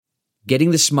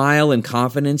Getting the smile and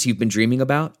confidence you've been dreaming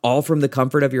about, all from the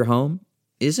comfort of your home,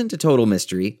 isn't a total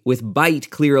mystery with Byte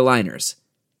clear aligners.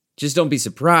 Just don't be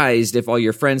surprised if all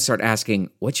your friends start asking,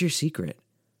 "What's your secret?"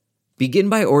 Begin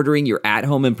by ordering your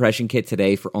at-home impression kit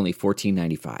today for only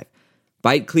 $14.95.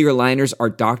 Byte clear aligners are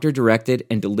doctor-directed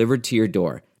and delivered to your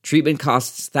door. Treatment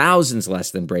costs thousands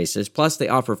less than braces, plus they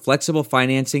offer flexible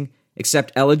financing,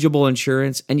 accept eligible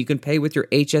insurance, and you can pay with your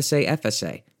HSA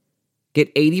FSA. Get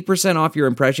 80% off your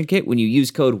impression kit when you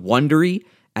use code WONDERY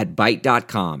at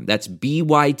Byte.com. That's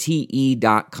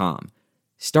BYTE.com.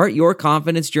 Start your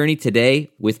confidence journey today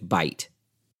with Byte.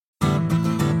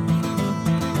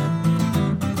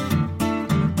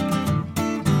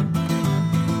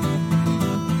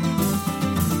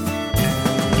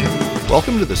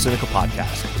 Welcome to the Sinica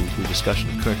Podcast, a weekly discussion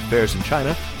of current affairs in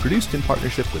China, produced in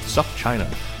partnership with SupChina.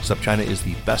 SupChina is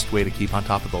the best way to keep on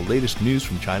top of the latest news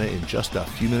from China in just a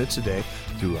few minutes a day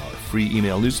through our free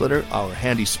email newsletter, our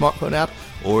handy smartphone app,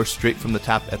 or straight from the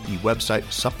tap at the website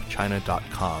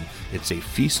supchina.com. It's a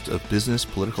feast of business,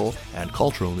 political, and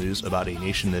cultural news about a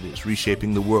nation that is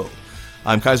reshaping the world.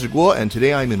 I'm Kaiser Kuo, and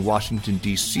today I'm in Washington,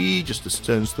 D.C., just a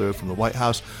stone's throw from the White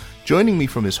House. Joining me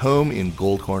from his home in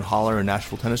Goldcorn Holler in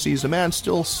Nashville, Tennessee, is a man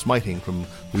still smiting from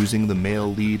losing the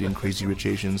male lead in Crazy Rich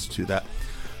Asians to that,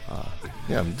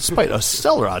 despite a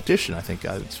stellar audition, I think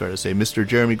it's fair to say, Mr.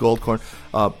 Jeremy Goldcorn.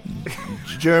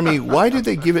 Jeremy, why did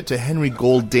they give it to Henry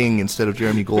Golding instead of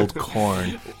Jeremy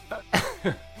Goldcorn?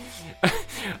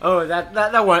 Oh,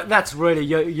 that one, that's really,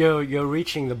 you're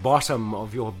reaching the bottom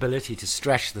of your ability to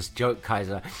stretch this joke,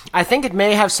 Kaiser. I think it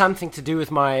may have something to do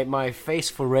with my face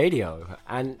for radio.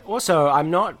 And also,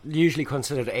 I'm not usually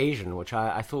considered Asian, which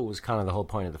I thought was kind of the whole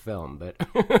point of the film, but...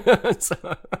 so.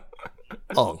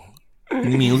 Oh,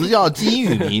 你名字叫金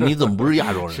宇彬，你怎么不是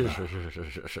亚洲人呢？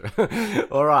是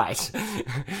All right.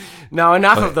 Now,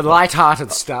 enough of the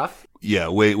light-hearted stuff. Yeah,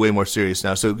 way more serious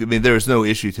now. So, I mean, there is no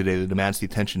issue today that demands the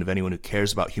attention of anyone who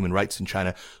cares about human rights in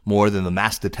China more than the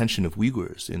mass detention of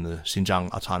Uyghurs in the Xinjiang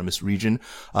Autonomous Region.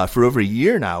 For over a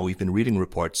year now, we've been reading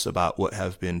reports about what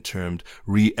have been termed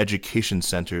re-education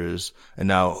centers, and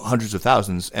now hundreds of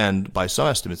thousands, and by some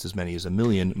estimates as many as 1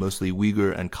 million, mostly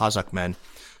Uyghur and Kazakh men,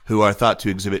 who are thought to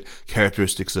exhibit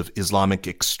characteristics of Islamic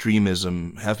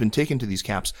extremism, have been taken to these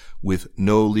camps with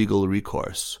no legal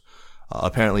recourse.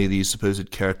 Apparently, these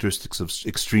supposed characteristics of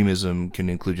extremism can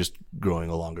include just growing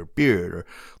a longer beard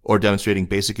or demonstrating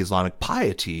basic Islamic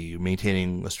piety,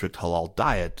 maintaining a strict halal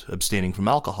diet, abstaining from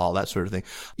alcohol, that sort of thing.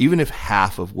 Even if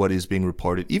half of what is being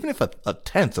reported, even if a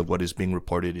tenth of what is being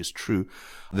reported is true,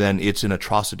 then it's an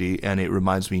atrocity, and it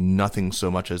reminds me nothing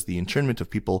so much as the internment of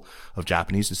people of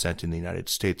Japanese descent in the United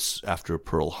States after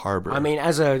Pearl Harbor. I mean,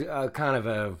 as a kind of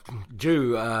a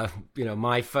Jew,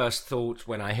 my first thought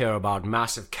when I hear about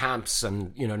massive camps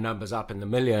and, numbers up in the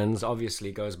millions,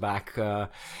 obviously goes back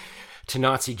to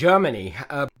Nazi Germany.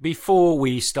 Before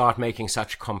we start making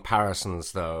such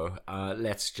comparisons, though,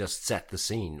 let's just set the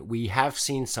scene. We have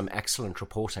seen some excellent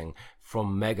reporting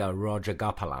from Megha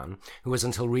Rajagopalan, who was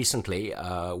until recently,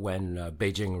 when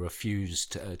Beijing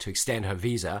refused to extend her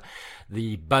visa,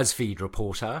 the BuzzFeed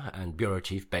reporter and bureau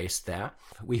chief based there.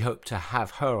 We hope to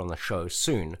have her on the show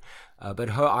soon. But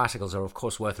her articles are, of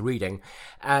course, worth reading,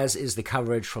 as is the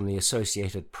coverage from the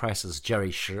Associated Press's Jerry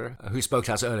Shi, who spoke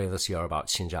to us earlier this year about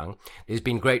Xinjiang. There's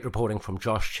been great reporting from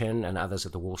Josh Chin and others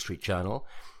at the Wall Street Journal.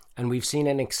 And we've seen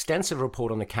an extensive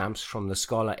report on the camps from the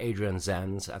scholar Adrian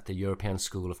Zenz at the European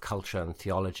School of Culture and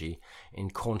Theology in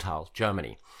Korntal,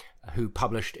 Germany, who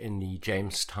published in the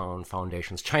Jamestown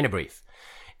Foundation's China Brief.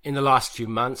 In the last few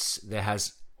months, there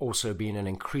has also been an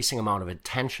increasing amount of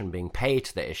attention being paid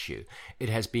to the issue. It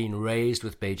has been raised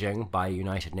with Beijing by a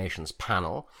United Nations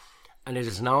panel, and it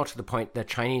is now to the point that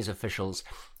Chinese officials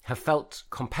have felt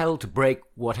compelled to break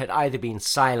what had either been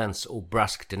silence or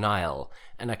brusque denial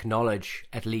and acknowledge,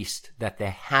 at least, that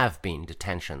there have been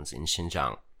detentions in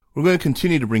Xinjiang. We're going to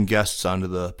continue to bring guests onto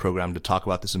the program to talk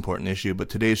about this important issue, but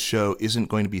today's show isn't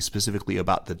going to be specifically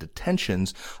about the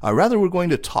detentions. Rather, we're going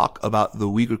to talk about the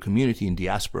Uyghur community in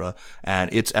diaspora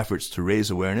and its efforts to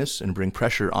raise awareness and bring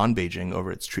pressure on Beijing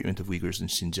over its treatment of Uyghurs in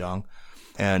Xinjiang.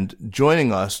 And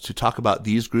joining us to talk about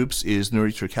these groups is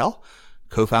Nuri Turkel,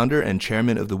 co-founder and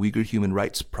chairman of the Uyghur Human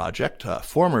Rights Project,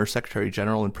 former Secretary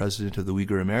General and President of the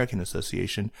Uyghur American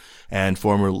Association, and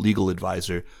former legal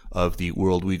advisor of the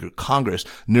World Uyghur Congress.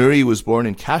 Nuri was born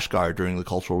in Kashgar during the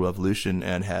Cultural Revolution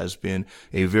and has been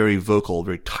a very vocal,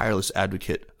 very tireless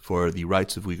advocate for the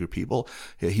rights of Uyghur people.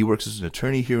 He works as an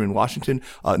attorney here in Washington.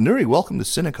 Nuri, welcome to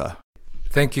Sinica.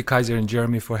 Thank you, Kaiser and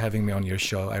Jeremy, for having me on your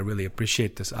show. I really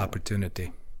appreciate this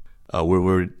opportunity.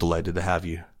 We're delighted to have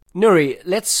you. Nuri,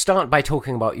 let's start by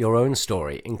talking about your own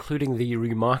story, including the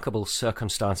remarkable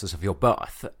circumstances of your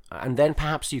birth. And then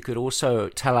perhaps you could also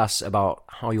tell us about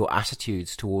how your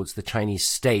attitudes towards the Chinese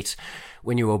state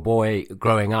when you were a boy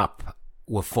growing up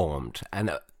were formed,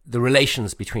 and the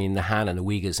relations between the Han and the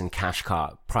Uyghurs in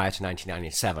Kashgar prior to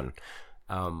 1997,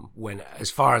 when, as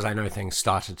far as I know, things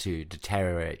started to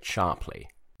deteriorate sharply.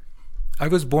 I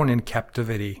was born in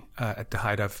captivity at the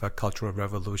height of a cultural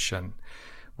revolution,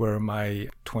 where my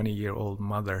 20-year-old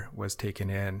mother was taken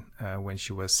in when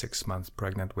she was 6 months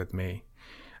pregnant with me,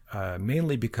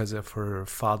 mainly because of her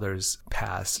father's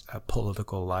past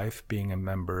political life, being a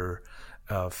member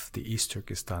of the East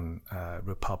Turkestan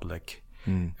Republic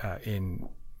in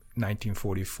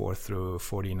 1944 through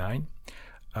 49.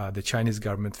 The Chinese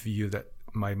government viewed that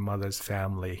my mother's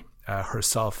family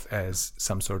herself as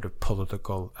some sort of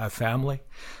political family.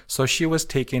 So she was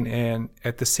taken in.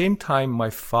 At the same time, my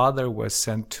father was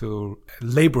sent to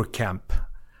labor camp,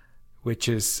 which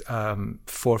is 4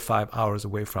 or 5 hours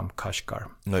away from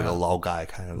Kashgar. Like a Laogai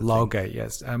kind of thing. Laogai,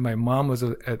 yes. My mom was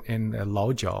in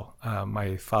Laojiao.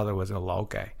 My father was in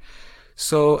Laogai.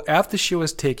 So after she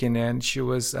was taken in, she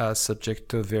was subject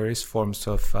to various forms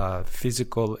of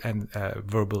physical and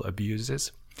verbal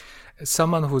abuses.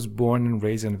 Someone who was born and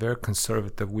raised in a very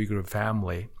conservative Uyghur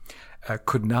family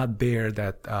could not bear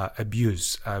that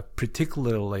abuse,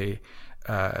 particularly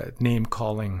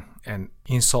name-calling and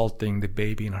insulting the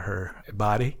baby in her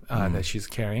body that she's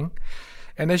carrying.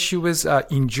 And as she was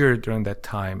injured during that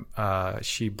time,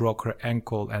 she broke her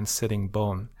ankle and sitting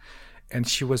bone, and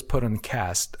she was put on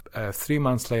cast. 3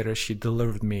 months later, she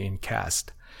delivered me in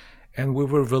cast. And we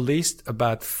were released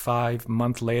about 5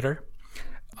 months later.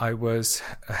 I was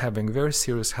having very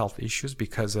serious health issues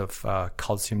because of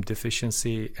calcium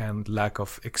deficiency and lack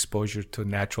of exposure to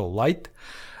natural light.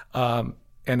 And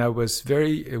I was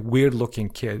very weird-looking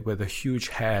kid with a huge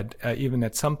head. Even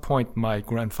at some point, my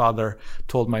grandfather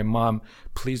told my mom,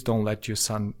 please don't let your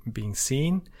son be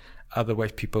seen.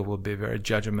 Otherwise, people will be very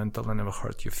judgmental and it will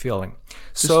hurt your feeling.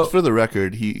 So, just for the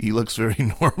record, he looks very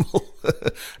normal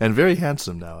and very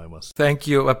handsome now, I must say. Thank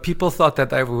you. People thought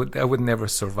that I would never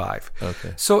survive.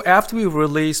 Okay. So after we were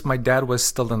released, my dad was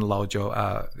still in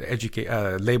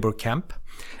Laojiao labor camp,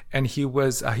 and he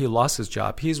lost his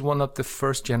job. He's one of the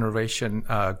first generation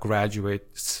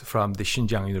graduates from the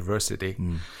Xinjiang University.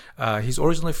 He's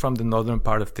originally from the northern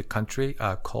part of the country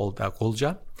called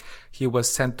Gulja. He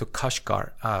was sent to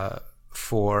Kashgar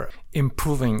for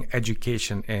improving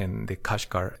education in the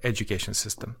Kashgar education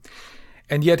system.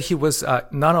 And yet he was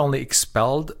not only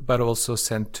expelled, but also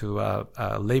sent to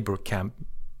a labor camp,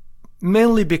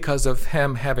 mainly because of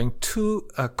him having two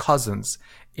cousins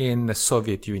in the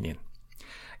Soviet Union,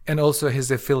 and also his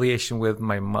affiliation with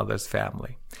my mother's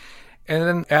family. And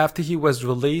then after he was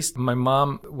released, my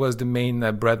mom was the main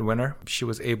breadwinner. She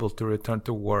was able to return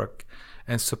to work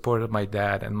and supported my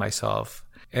dad and myself.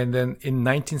 And then in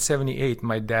 1978,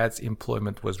 my dad's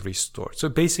employment was restored. So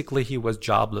basically, he was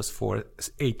jobless for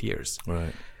 8 years.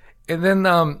 Right. And then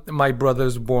my brother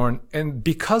was born. And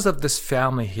because of this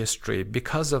family history,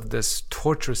 because of this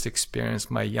torturous experience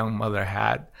my young mother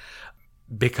had,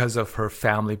 because of her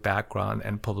family background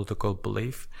and political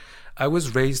belief, I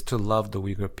was raised to love the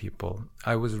Uyghur people.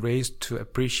 I was raised to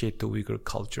appreciate the Uyghur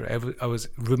culture. I was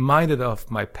reminded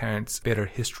of my parents' bitter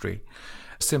history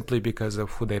simply because of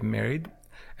who they married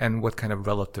and what kind of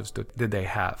relatives did they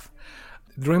have.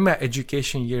 During my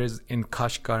education years in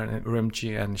Kashgar and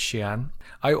Urumqi and Xi'an,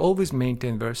 I always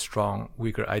maintained very strong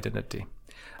Uyghur identity.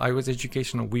 I was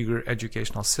educated in Uyghur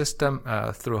educational system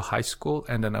through high school,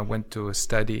 and then I went to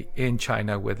study in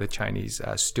China with the Chinese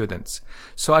students.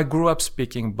 So I grew up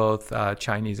speaking both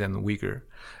Chinese and Uyghur.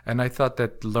 And I thought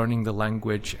that learning the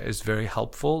language is very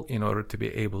helpful in order to be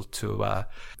able to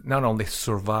not only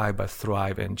survive, but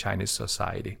thrive in Chinese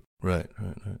society. Right.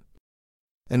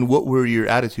 And what were your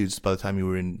attitudes by the time you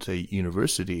were in, say,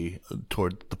 university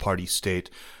toward the party state?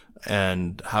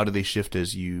 And how did they shift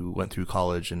as you went through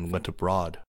college and went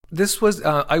abroad? This was,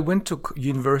 I went to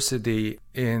university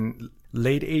in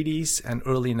late 80s and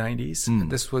early 90s.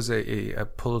 This was a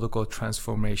political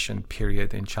transformation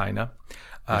period in China.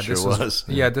 This was.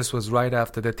 Yeah, this was right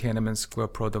after the Tiananmen Square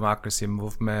pro-democracy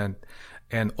movement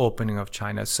and opening of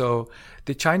China. So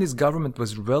the Chinese government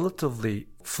was relatively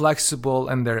flexible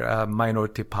in their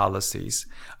minority policies.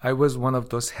 I was one of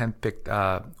those handpicked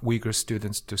Uyghur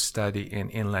students to study in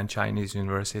Inland Chinese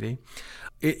University.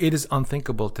 It is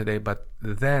unthinkable today, but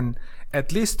then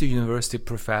at least the university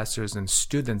professors and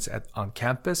students on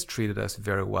campus treated us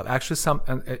very well. Actually,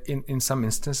 in some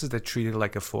instances, they treated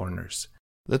like foreigners.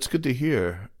 That's good to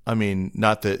hear. I mean,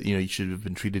 not that you should have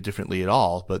been treated differently at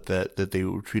all, but that they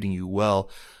were treating you well.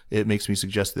 it makes me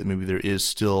suggest that maybe there is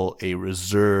still a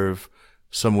reserve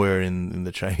somewhere in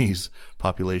the Chinese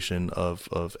population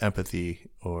of empathy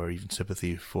or even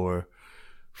sympathy for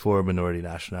minority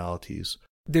nationalities.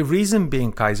 The reason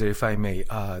being, Kaiser, if I may,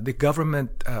 the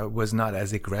government was not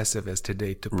as aggressive as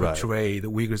today to portray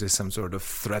the Uyghurs as some sort of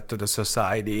threat to the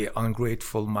society,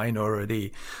 ungrateful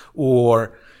minority,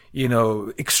 or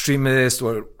extremist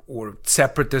or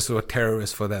separatist or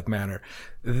terrorist for that matter.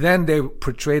 Then they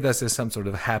portrayed us as some sort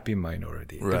of happy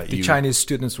minority. Right. The Chinese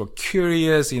students were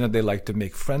curious, they like to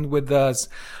make friends with us,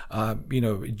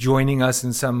 joining us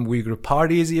in some Uyghur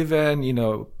parties even,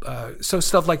 so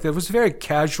stuff like that. It was very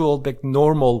casual, like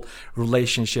normal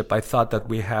relationship I thought that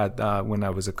we had when I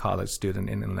was a college student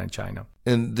in inland China.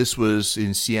 And this was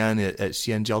in Xi'an at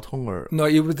Xi'an Jiaotong, or? No,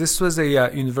 this was a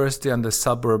university on the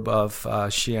suburb of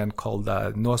Xi'an called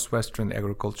Northwestern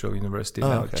Agricultural University.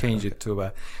 Now changed it to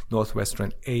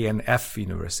Northwestern A&F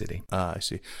University. I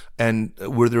see. And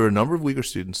were there a number of Uyghur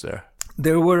students there?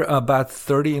 There were about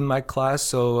 30 in my class,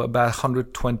 so about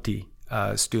 120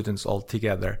 students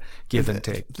altogether, give and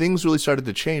take. Things really started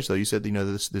to change, though. You said,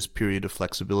 this period of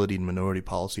flexibility in minority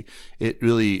policy, it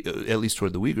really, at least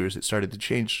toward the Uyghurs, it started to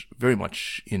change very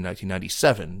much in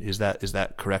 1997. Is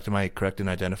that correct? Am I correct in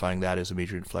identifying that as a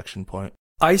major inflection point?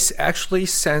 I actually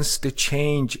sensed the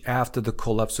change after the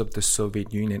collapse of the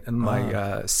Soviet Union in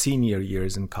my senior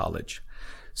years in college.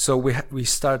 So we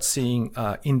start seeing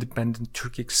independent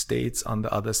Turkic states on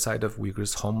the other side of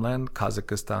Uyghurs' homeland,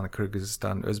 Kazakhstan,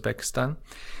 Kyrgyzstan, Uzbekistan.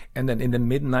 And then in the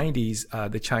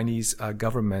mid-90s, the Chinese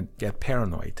government get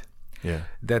paranoid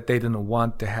that they didn't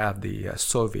want to have the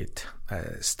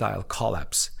Soviet-style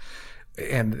collapse.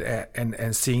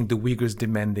 And seeing the Uyghurs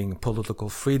demanding political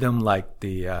freedom like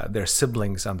their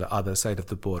siblings on the other side of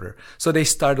the border. So they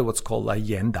started what's called a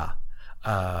Yenda,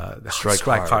 the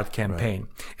Strike Hard campaign.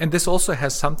 Right. And this also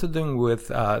has something to do with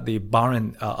the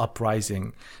Baran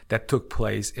uprising that took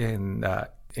place in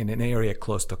an area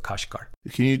close to Kashgar.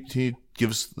 Can you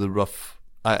give us the rough...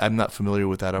 I'm not familiar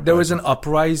with that uprising. There was an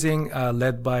uprising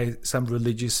led by some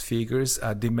religious figures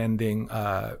demanding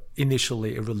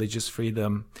initially a religious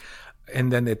freedom, and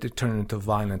then it turned into a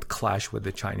violent clash with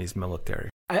the Chinese military.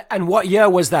 And what year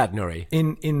was that, Nuri?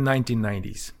 In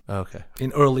 1990s. Okay.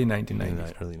 In early 1990s. In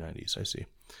the early 90s, I see.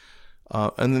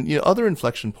 And then other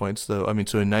inflection points, though. I mean,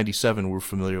 so in 97, we're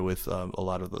familiar with a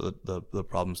lot of the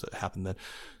problems that happened then.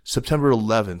 September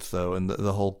 11th, though, and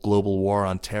the whole global war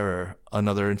on terror,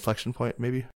 another inflection point,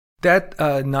 maybe? That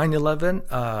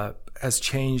 9/11 has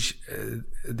changed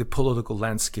the political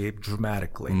landscape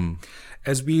dramatically.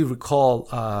 As we recall,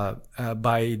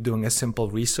 by doing a simple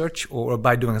research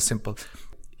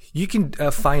you can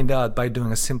find out by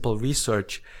doing a simple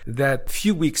research that a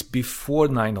few weeks before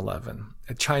 9/11,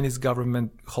 a Chinese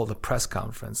government held a press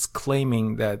conference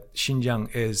claiming that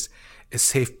Xinjiang is a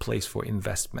safe place for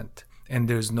investment and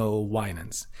there's no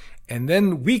violence. And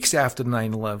then weeks after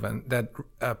 9/11,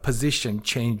 that position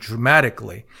changed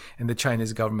dramatically, and the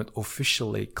Chinese government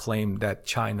officially claimed that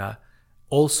China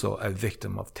also a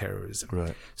victim of terrorism.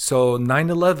 Right. So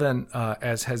 9/11,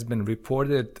 as has been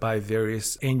reported by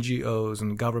various NGOs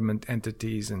and government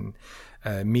entities and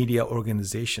media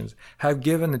organizations, have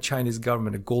given the Chinese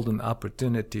government a golden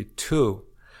opportunity to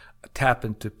tap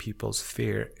into people's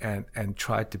fear and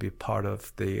try to be part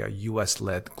of the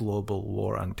U.S.-led global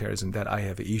war on terrorism that I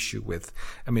have an issue with.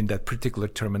 I mean, that particular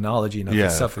terminology in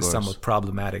itself is somewhat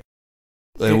problematic.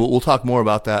 And we'll talk more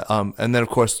about that. And then, of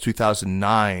course,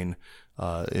 2009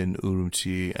 in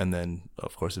Urumqi, and then,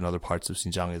 of course, in other parts of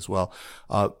Xinjiang as well.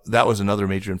 That was another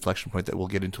major inflection point that we'll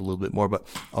get into a little bit more. But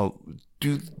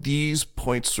do these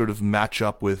points sort of match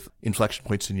up with inflection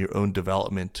points in your own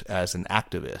development as an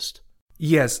activist?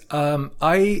 Yes,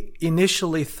 I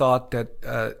initially thought that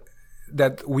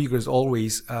Uyghurs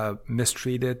always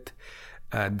mistreated,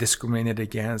 discriminated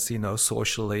against,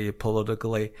 socially,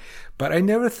 politically, but I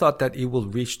never thought that it will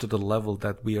reach to the level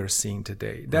that we are seeing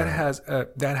today. That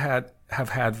have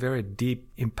had very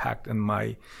deep impact on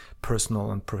my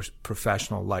personal and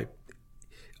professional life.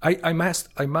 I must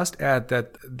add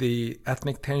that the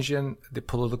ethnic tension, the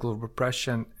political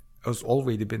repression has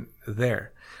already been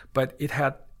there, but it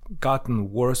had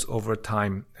gotten worse over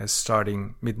time, as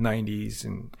starting mid-90s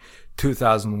and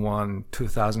 2001,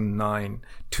 2009,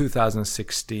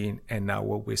 2016, and now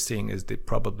what we're seeing is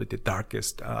probably the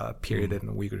darkest period in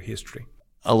Uyghur history.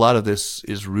 A lot of this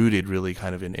is rooted really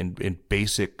kind of in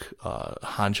basic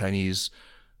Han Chinese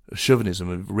chauvinism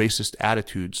and racist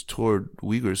attitudes toward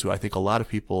Uyghurs, who I think a lot of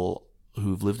people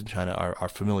who've lived in China are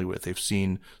familiar with. They've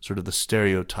seen sort of the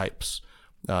stereotypes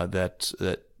that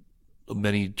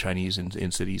many Chinese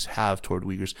in cities have toward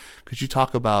Uyghurs. Could you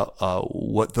talk about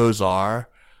what those are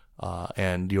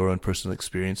and your own personal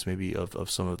experience maybe of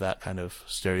some of that kind of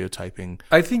stereotyping?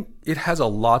 I think it has a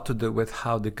lot to do with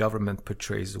how the government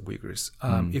portrays the Uyghurs.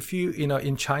 If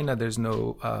in China, there's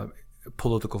no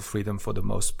political freedom for the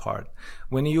most part.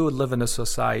 When you live in a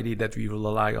society that we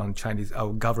rely on Chinese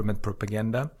government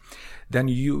propaganda, then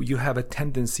you have a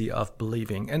tendency of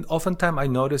believing. And oftentimes I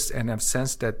noticed and have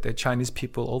sensed that the Chinese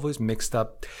people always mixed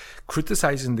up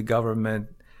criticizing the government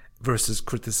versus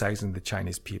criticizing the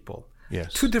Chinese people.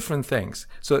 Yes. Two different things.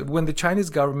 So when the Chinese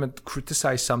government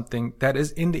criticizes something that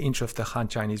is in the interest of the Han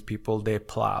Chinese people, they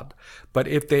applaud. But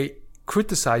if they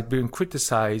being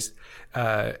criticized,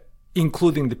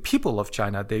 including the people of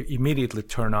China, they immediately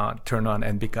turn on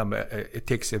and become it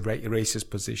takes a racist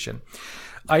position.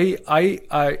 I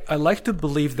like to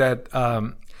believe that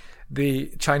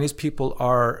the Chinese people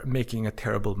are making a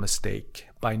terrible mistake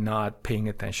by not paying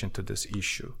attention to this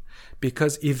issue,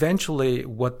 because eventually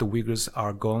what the Uyghurs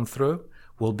are going through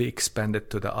will be expanded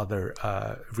to the other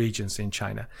regions in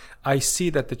China. I see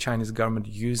that the Chinese government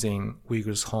using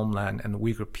Uyghurs' homeland and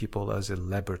Uyghur people as a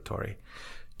laboratory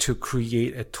to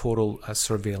create a total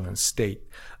surveillance state,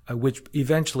 which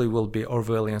eventually will be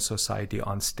Orwellian society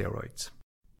on steroids.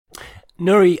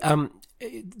 Nuri,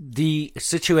 the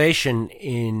situation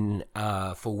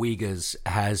for Uyghurs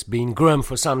has been grim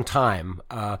for some time,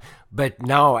 but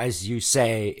now, as you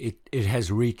say, it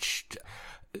has reached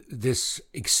this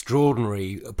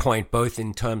extraordinary point, both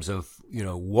in terms of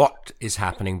what is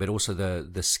happening, but also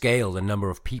the scale, the number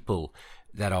of people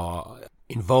that are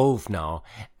involved now.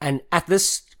 And at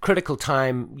this critical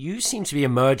time, you seem to be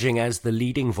emerging as the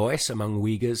leading voice among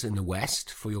Uyghurs in the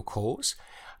West for your cause.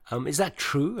 Is that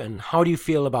true? And how do you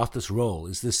feel about this role?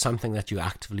 Is this something that you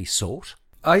actively sought?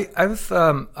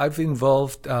 I've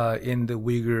involved in the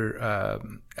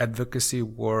Uyghur advocacy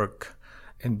work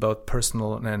in both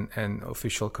personal and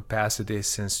official capacity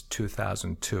since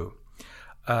 2002.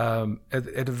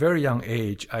 At a very young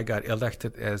age, I got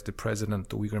elected as the president of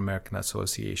the Uyghur American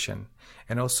Association,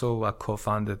 and also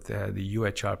co-founded the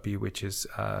UHRP, which is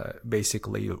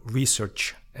basically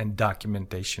research and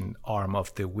documentation arm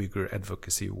of the Uyghur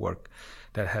advocacy work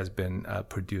that has been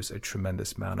produced a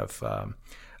tremendous amount of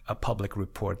public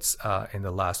reports in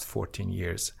the last 14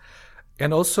 years.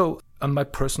 And also on my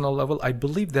personal level, I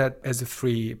believe that as a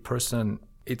free person,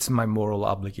 it's my moral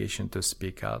obligation to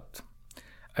speak out.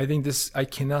 I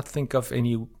cannot think of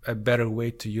a better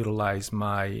way to utilize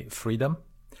my freedom,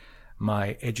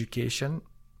 my education,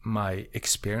 my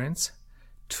experience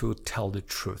to tell the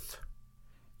truth.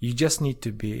 You just need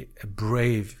to be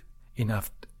brave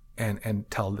enough and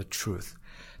tell the truth.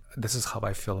 This is how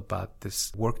I feel about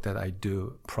this work that I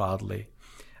do proudly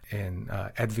in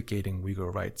advocating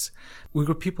Uyghur rights.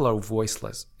 Uyghur people are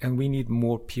voiceless, and we need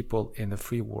more people in the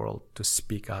free world to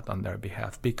speak out on their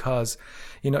behalf, because,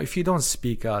 if you don't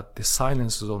speak out, the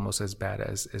silence is almost as bad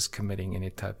as committing any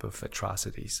type of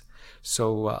atrocities.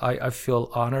 So I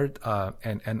feel honored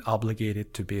and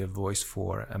obligated to be a voice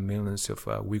for millions of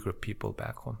Uyghur people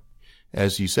back home.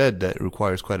 As you said, that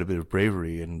requires quite a bit of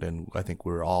bravery, and I think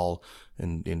we're all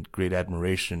in great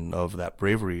admiration of that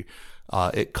bravery.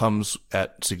 It comes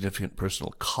at significant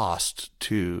personal cost,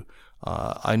 too.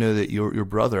 I know that your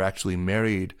brother actually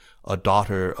married a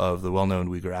daughter of the well-known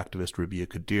Uyghur activist Rabia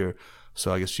Qadir,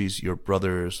 so I guess she's your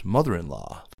brother's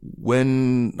mother-in-law.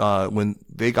 When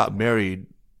they got married,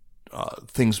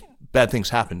 bad things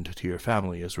happened to your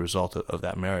family as a result of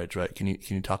that marriage, right? Can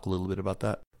you talk a little bit about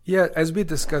that? Yeah, as we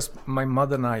discussed, my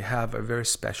mother and I have a very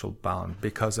special bond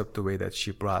because of the way that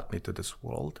she brought me to this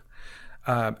world.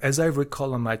 As I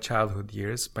recall in my childhood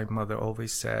years, my mother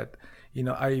always said,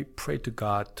 I pray to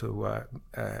God to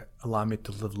allow me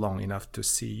to live long enough to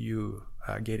see you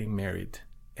getting married,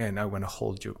 and I want to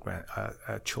hold your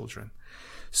children.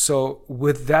 So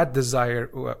with that desire,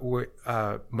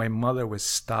 my mother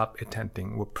was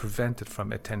prevented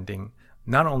from attending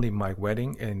not only my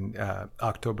wedding in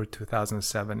October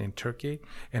 2007 in Turkey,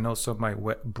 and also my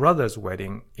brother's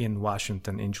wedding in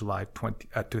Washington in July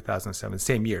 2007,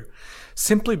 same year,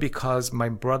 simply because my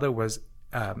brother was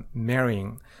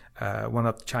marrying one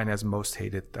of China's most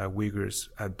hated Uyghurs'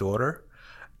 daughter.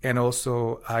 And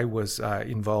also I was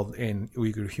involved in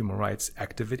Uyghur human rights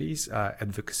activities,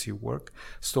 advocacy work.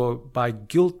 So by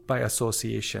guilt by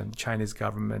association, Chinese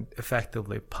government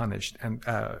effectively punished and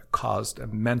caused a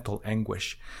mental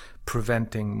anguish,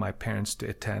 preventing my parents to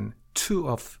attend two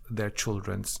of their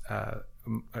children's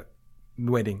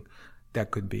wedding. That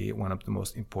could be one of the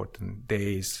most important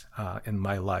days in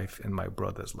my life and my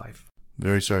brother's life.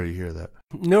 Very sorry to hear that.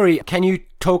 Nuri, can you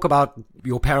talk about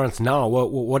your parents now?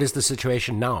 What is the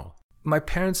situation now? My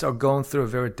parents are going through a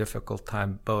very difficult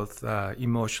time, both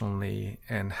emotionally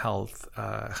and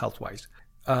health-wise.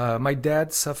 My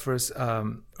dad suffers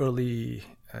early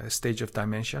stage of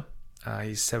dementia.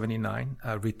 He's 79,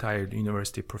 a retired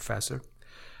university professor.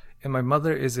 And my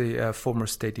mother is a former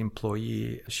state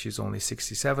employee. She's only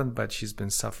 67, but she's been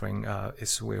suffering a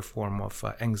severe form of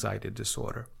anxiety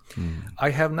disorder. I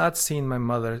have not seen my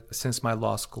mother since my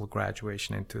law school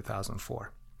graduation in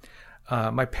 2004.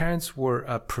 My parents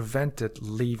were prevented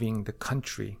leaving the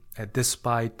country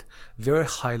despite very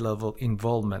high-level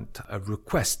involvement, a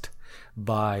request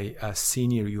by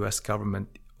senior U.S.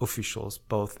 government officials,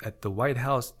 both at the White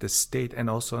House, the state, and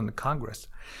also in the Congress.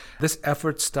 This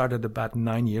effort started about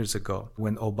 9 years ago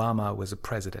when Obama was a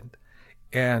president,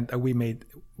 and we made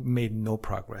no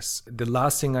progress. The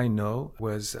last thing I know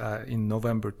was in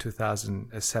November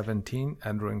 2017,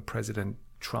 during President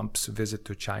Trump's visit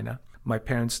to China. My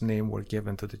parents' name were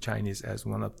given to the Chinese as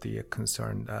one of the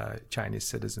concerned Chinese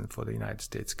citizens for the United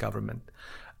States government.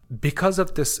 Because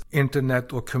of this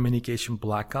internet or communication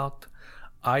blackout,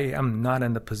 I am not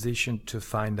in the position to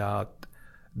find out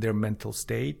their mental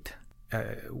state,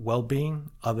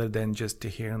 well-being, other than just to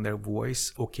hear their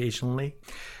voice occasionally.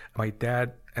 My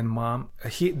dad and mom,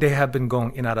 they have been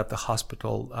going in and out of the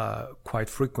hospital quite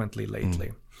frequently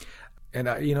lately. And,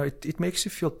 it makes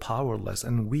you feel powerless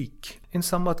and weak and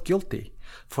somewhat guilty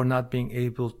for not being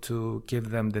able to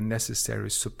give them the necessary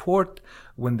support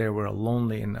when they were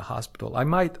lonely in the hospital. I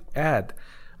might add,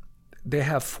 they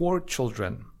have 4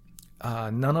 children.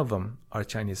 None of them are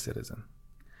Chinese citizens.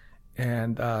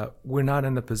 And we're not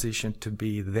in a position to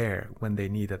be there when they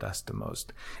needed us the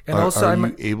most. And are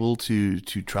you able to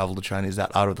travel to China? Is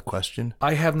that out of the question?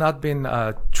 I have not been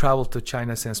traveled to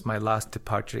China since my last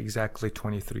departure exactly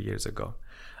 23 years ago.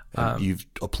 You've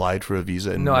applied for a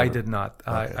visa? No, I did not.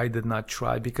 Okay. I did not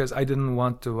try because I didn't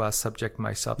want to subject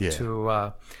myself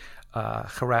to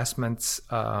harassments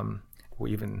or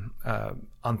even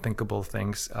unthinkable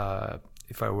things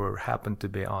if I happened to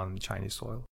be on Chinese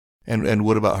soil. And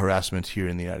what about harassment here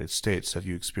in the United States? Have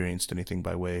you experienced anything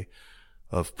by way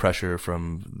of pressure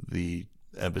from the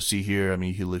embassy here? I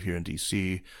mean, you live here in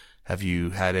D.C. Have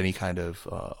you had any kind of,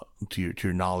 to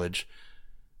your knowledge,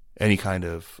 any kind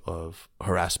of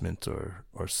harassment or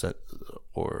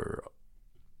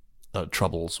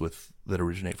troubles that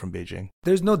originate from Beijing?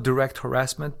 There's no direct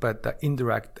harassment, but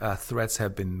indirect threats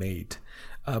have been made.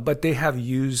 But they have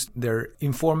used their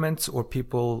informants or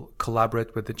people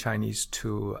collaborate with the Chinese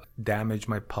to damage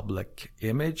my public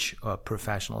image,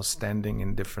 professional standing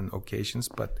in different occasions.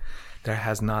 But there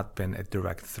has not been a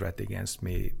direct threat against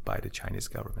me by the Chinese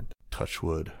government. Touch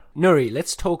wood. Nuri,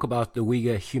 let's talk about the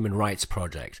Uyghur Human Rights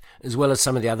Project, as well as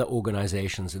some of the other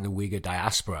organizations in the Uyghur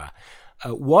diaspora.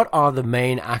 What are the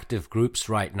main active groups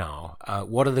right now?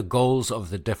 What are the goals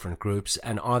of the different groups,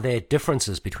 and are there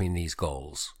differences between these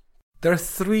goals? There are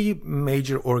 3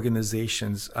 major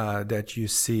organizations that you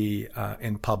see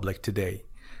in public today.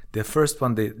 The first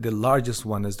one, the largest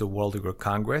one, is the World Uyghur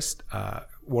Congress.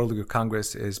 World Uyghur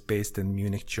Congress is based in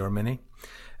Munich, Germany.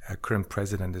 Current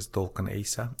president is Dolkun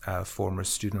Asa, a former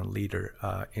student leader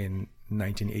in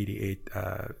 1988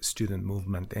 student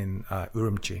movement in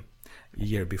Urumqi, a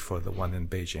year before the one in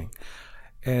Beijing.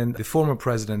 And the former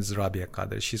president is Rabia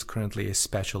Kadir. She's currently a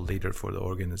special leader for the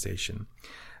organization.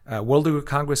 World Uyghur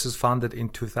Congress was founded in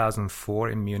 2004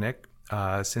 in Munich.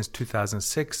 Since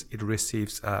 2006, it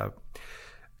receives a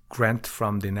grant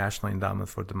from the National Endowment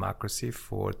for Democracy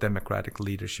for democratic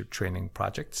leadership training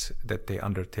projects that they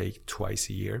undertake twice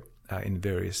a year in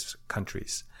various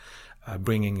countries,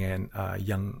 bringing in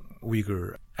young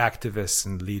Uyghur activists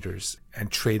and leaders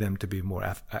and train them to be more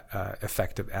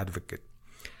effective advocates.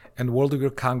 And World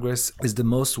Uyghur Congress is the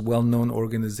most well-known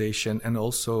organization and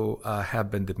also have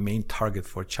been the main target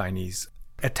for Chinese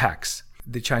attacks.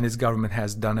 The Chinese government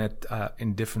has done it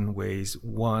in different ways.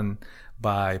 One,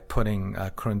 by putting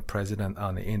current president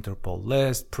on the Interpol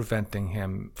list, preventing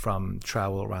him from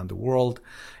travel around the world.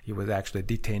 He was actually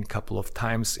detained a couple of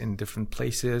times in different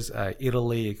places,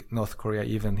 Italy, North Korea,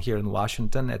 even here in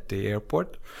Washington at the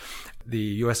airport. The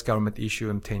U.S. government issued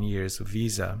him 10 years of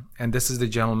visa. And this is the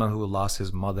gentleman who lost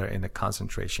his mother in a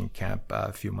concentration camp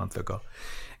a few months ago.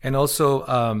 And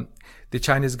also, the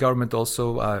Chinese government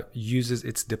also uses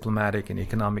its diplomatic and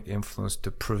economic influence to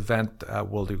prevent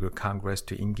World Uyghur Congress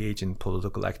to engage in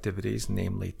political activities,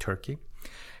 namely Turkey.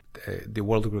 the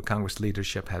World Uyghur Congress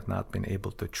leadership had not been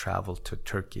able to travel to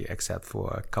Turkey except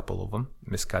for a couple of them.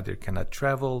 Ms. Kadir cannot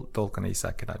travel, Dolkan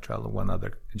Isa cannot travel, one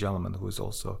other gentleman who is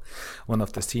also one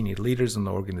of the senior leaders in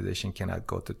the organization cannot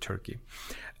go to Turkey.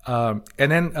 And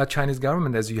then Chinese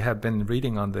government, as you have been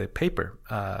reading on the paper,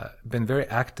 been very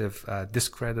active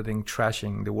discrediting,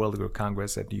 trashing the World Uyghur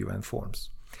Congress at the UN forums.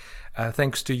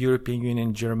 Thanks to European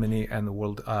Union, Germany, and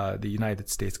the United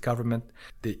States government,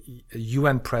 the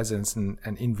UN presence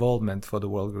and involvement for the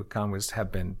World Uyghur Congress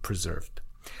have been preserved.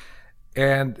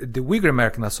 And the Uyghur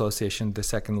American Association, the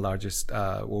second largest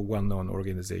or well-known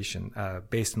organization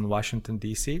based in Washington,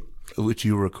 D.C., which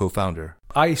you were a co-founder.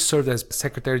 I served as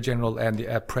Secretary General and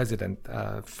the President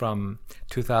from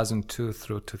 2002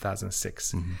 through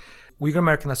 2006. Mm-hmm. Uyghur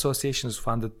American Association was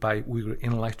founded by Uyghur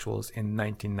intellectuals in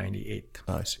 1998.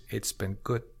 Nice. It's been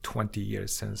good 20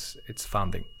 years since its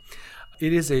founding.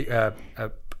 It is a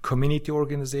community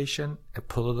organization, a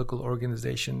political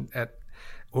organization that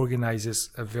organizes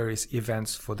various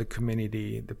events for the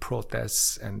community, the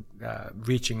protests, and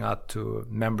reaching out to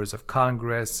members of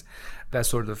Congress, that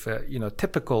sort of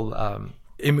typical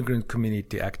immigrant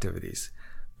community activities.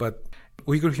 But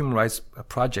Uyghur Human Rights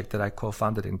Project that I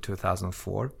co-founded in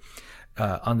 2004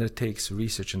 undertakes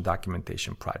research and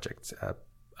documentation projects,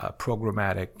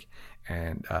 programmatic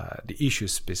and the issue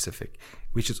specific,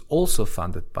 which is also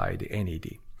funded by the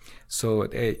NED. So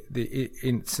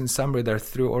in summary, there are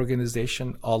three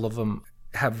organizations. All of them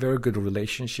have very good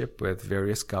relationship with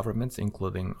various governments,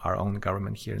 including our own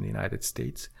government here in the United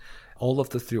States. All of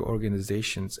the three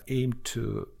organizations aim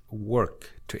to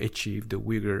work to achieve the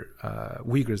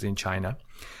Uyghurs in China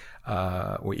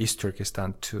or East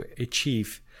Turkestan to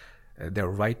achieve their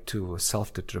right to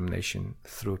self-determination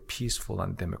through peaceful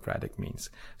and democratic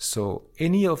means. So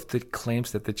any of the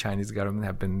claims that the Chinese government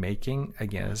have been making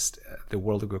against the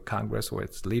World Uyghur Congress or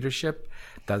its leadership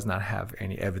does not have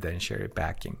any evidentiary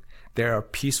backing. They are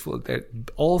peaceful.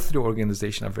 All three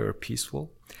organizations are very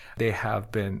peaceful. They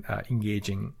have been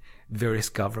engaging various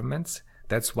governments.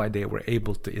 That's why they were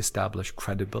able to establish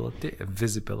credibility,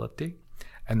 visibility,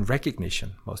 and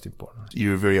recognition, most importantly.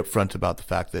 You were very upfront about the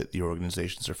fact that your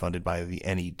organizations are funded by the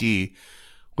NED,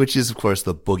 which is, of course,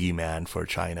 the boogeyman for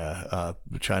China.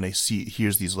 China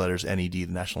hears these letters, NED, the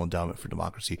National Endowment for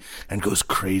Democracy, and goes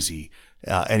crazy.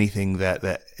 Anything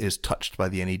that is touched by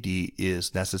the NED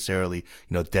is necessarily,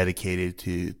 dedicated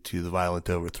to the violent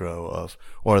overthrow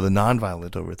or the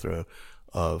nonviolent overthrow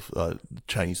of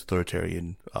Chinese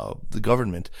authoritarian the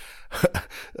government.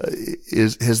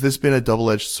 Has this been a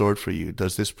double-edged sword for you?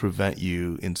 Does this prevent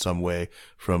you in some way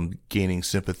from gaining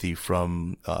sympathy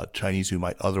from Chinese who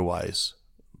might otherwise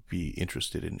be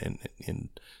interested in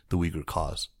the Uyghur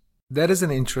cause? That is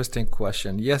an interesting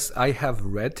question. Yes, I have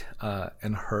read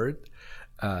and heard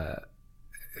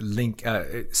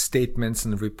statements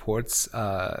and reports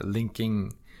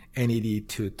linking NED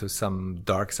to some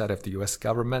dark side of the U.S.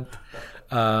 government.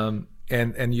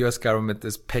 And U.S. government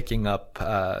is picking up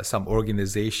some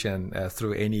organization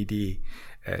through NED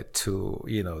to,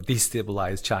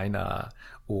 destabilize China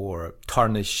or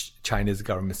tarnish Chinese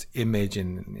government's image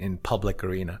in public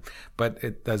arena. But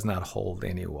it does not hold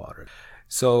any water.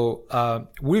 So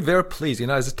we're very pleased,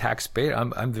 as a taxpayer,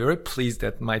 I'm very pleased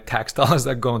that my tax dollars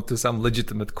are going to some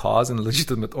legitimate cause and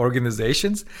legitimate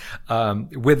organizations.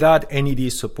 Without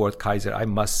NED support, Kaiser, I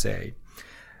must say,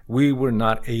 we were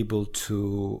not able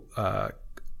to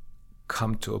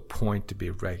come to a point to be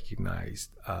recognized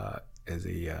as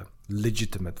a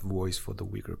legitimate voice for the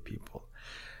Uyghur people.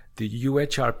 The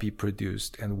UHRP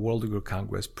produced and World Uyghur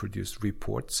Congress produced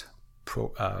reports,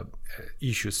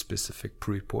 issue-specific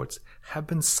reports, have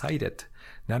been cited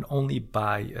not only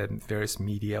by various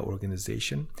media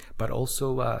organizations, but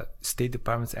also State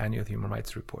Department's annual human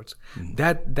rights reports.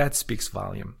 Mm-hmm. That speaks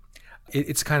volume.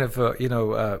 It's kind of a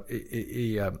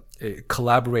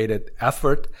collaborated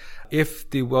effort. If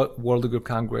the World Uyghur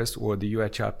Congress or the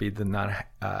UHRP did not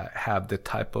have the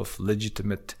type of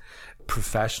legitimate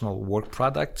professional work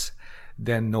products,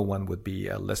 then no one would be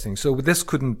listening. So this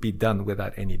couldn't be done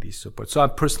without any of these support. So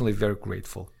I'm personally very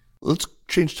grateful. Let's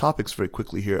change topics very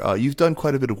quickly here. You've done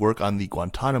quite a bit of work on the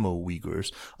Guantanamo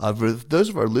Uyghurs. For those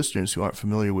of our listeners who aren't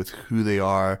familiar with who they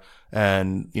are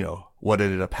and, what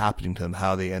ended up happening to them,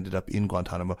 how they ended up in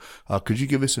Guantanamo, could you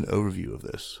give us an overview of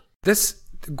this? This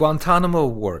Guantanamo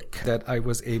work that I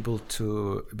was able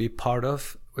to be part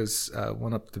of was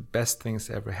one of the best things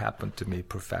that ever happened to me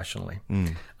professionally.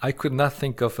 I could not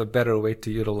think of a better way to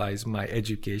utilize my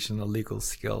educational, legal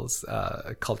skills,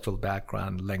 cultural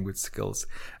background, language skills,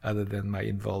 other than my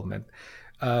involvement.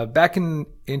 Back in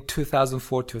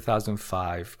 2004,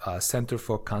 2005, Center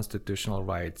for Constitutional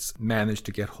Rights managed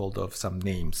to get hold of some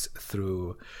names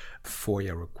through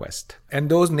FOIA request. And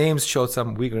those names showed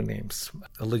some Uyghur names,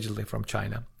 allegedly from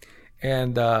China.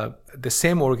 And the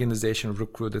same organization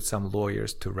recruited some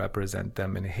lawyers to represent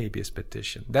them in a habeas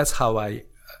petition. That's how I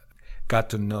got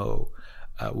to know,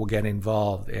 or get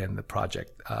involved in the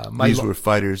project. These were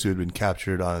fighters who had been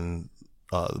captured on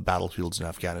the battlefields in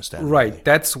Afghanistan. Right.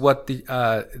 That's what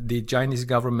the Chinese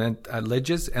government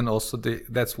alleges, and also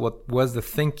that's what was the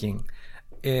thinking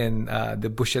in the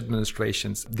Bush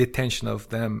administration's detention of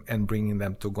them and bringing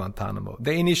them to Guantanamo.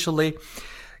 They initially,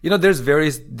 there's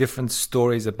various different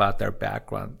stories about their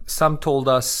background. Some told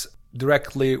us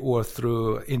directly or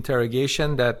through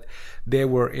interrogation that they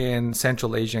were in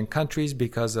Central Asian countries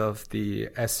because of the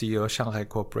SCO, Shanghai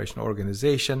Cooperation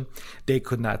Organization. They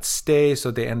could not stay,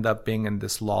 so they end up being in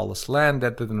this lawless land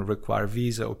that didn't require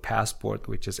visa or passport,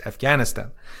 which is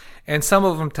Afghanistan. And some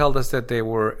of them told us that they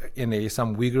were in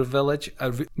some Uyghur village.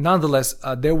 Nonetheless,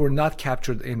 they were not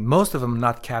captured most of them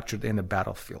not captured in a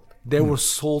battlefield. They were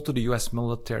sold to the U.S.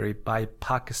 military by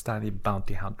Pakistani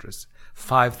bounty hunters,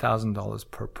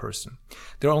 $5,000 per person.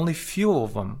 There are only few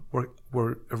of them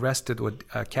were arrested or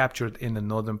captured in the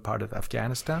northern part of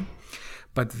Afghanistan,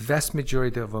 but vast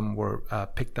majority of them were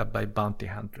picked up by bounty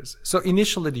hunters. So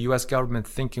initially, the U.S. government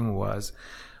thinking was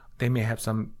they may have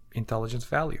some intelligence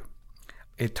value.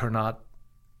 It turned out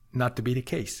not to be the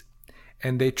case.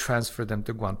 And they transferred them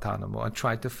to Guantanamo and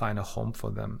tried to find a home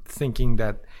for them, thinking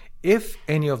that if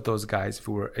any of those guys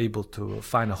were able to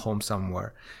find a home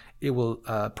somewhere, it will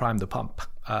prime the pump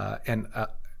and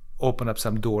open up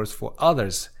some doors for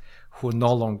others who are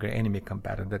no longer enemy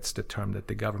combatant. That's the term that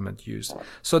the government used.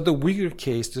 So the Uyghur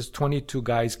case, this 22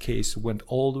 guys case, went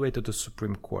all the way to the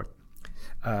Supreme Court.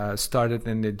 Started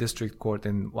in the district court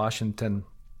in Washington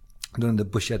during the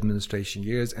Bush administration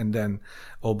years, and then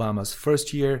Obama's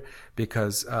first year,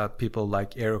 because people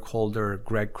like Eric Holder,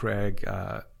 Greg Craig,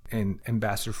 and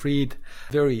Ambassador Fried,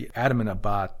 very adamant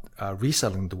about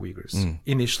resettling the Uyghurs,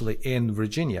 initially in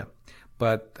Virginia.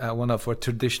 But one of our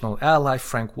traditional ally,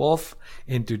 Frank Wolf,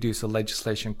 introduced a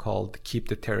legislation called Keep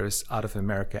the Terrorists Out of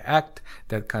America Act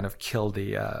that kind of killed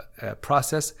the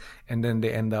process, and then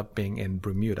they end up being in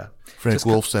Bermuda. Frank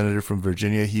Wolf, senator from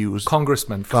Virginia, he was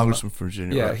congressman from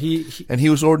Virginia. Yeah, right. And he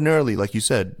was ordinarily, like you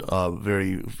said,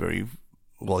 very, very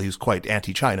well. He was quite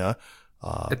anti-China.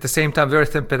 At the same time, very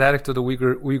sympathetic to the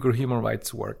Uyghur human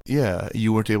rights work. Yeah,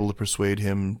 you weren't able to persuade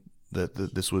him that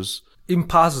this was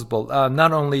impossible.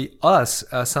 Not only us,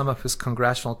 some of his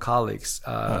congressional colleagues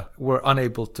were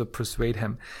unable to persuade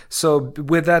him. So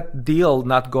with that deal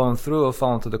not going through or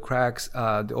falling through the cracks,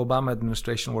 the Obama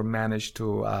administration were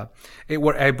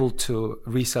able to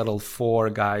resettle 4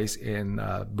 guys in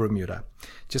Bermuda.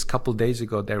 Just a couple of days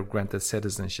ago, they were granted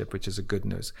citizenship, which is a good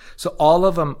news. So all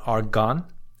of them are gone,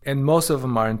 and most of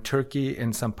them are in Turkey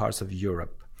and some parts of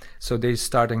Europe. So they're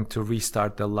starting to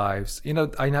restart their lives.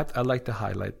 I like to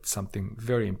highlight something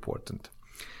very important.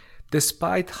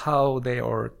 Despite how they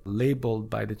are labeled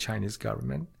by the Chinese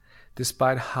government,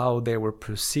 despite how they were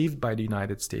perceived by the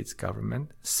United States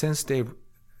government, since they're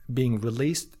being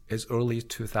released as early as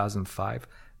 2005,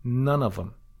 none of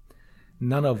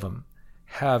them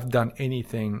have done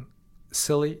anything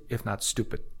silly, if not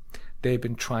stupid. They've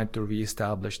been trying to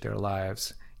reestablish their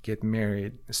lives, get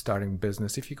married, starting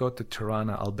business. If you go to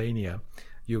Tirana, Albania,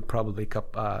 you'll probably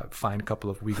find a couple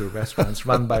of Uyghur restaurants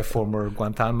run by former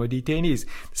Guantanamo detainees.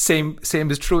 Same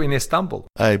is true in Istanbul.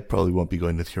 I probably won't be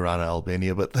going to Tirana,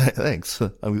 Albania, but thanks.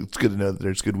 It's good to know that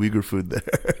there's good Uyghur food there.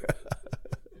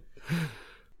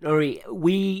 Nuri,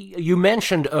 you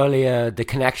mentioned earlier the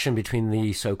connection between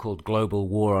the so-called global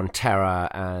war on terror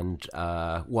and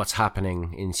what's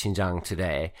happening in Xinjiang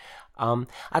today.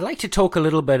 I'd like to talk a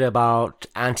little bit about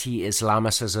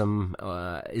anti-Islamicism,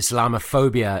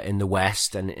 Islamophobia in the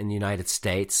West and in the United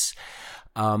States,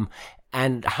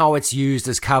 and how it's used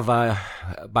as cover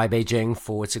by Beijing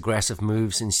for its aggressive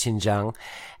moves in Xinjiang.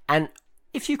 And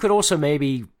if you could also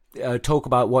maybe talk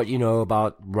about what you know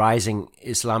about rising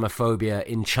Islamophobia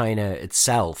in China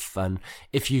itself, and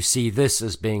if you see this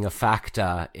as being a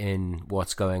factor in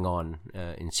what's going on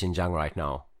in Xinjiang right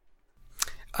now.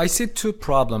 I see 2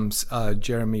 problems,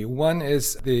 Jeremy. One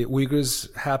is the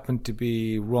Uyghurs happen to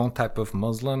be wrong type of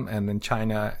Muslim, and then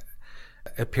China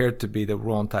appeared to be the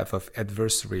wrong type of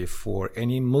adversary for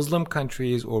any Muslim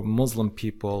countries or Muslim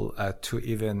people to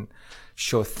even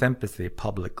show sympathy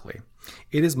publicly.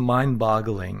 It is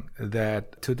mind-boggling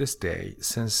that to this day,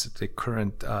 since the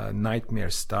current nightmare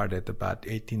started about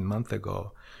 18 months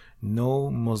ago, no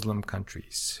Muslim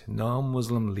countries, no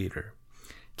Muslim leader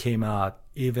came out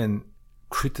even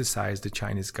criticize the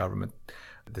Chinese government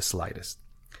the slightest.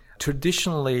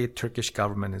 Traditionally, Turkish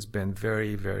government has been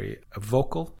very, very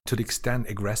vocal, to the extent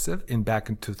aggressive. Back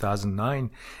in 2009,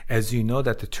 as you know,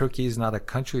 that the Turkey is not a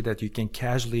country that you can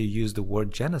casually use the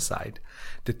word genocide.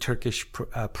 The Turkish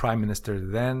prime minister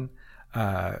then,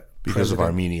 because of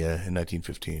Armenia in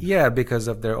 1915. Yeah, because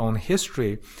of their own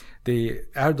history. The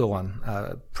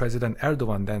President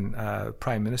Erdogan, then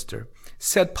prime minister,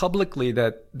 said publicly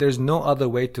that there's no other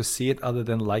way to see it other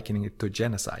than likening it to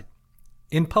genocide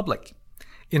in public,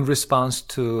 in response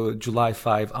to July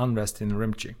 5 unrest in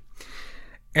Ürümqi.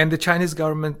 And the Chinese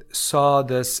government saw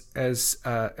this as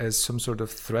some sort of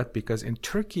threat, because in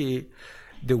Turkey,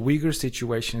 the Uyghur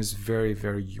situation is very,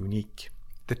 very unique.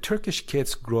 The Turkish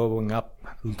kids growing up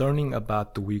learning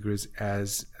about the Uyghurs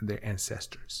as their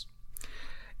ancestors.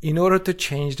 In order to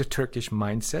change the Turkish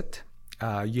mindset,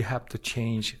 you have to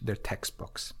change their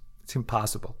textbooks. It's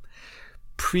impossible.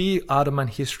 Pre-Ottoman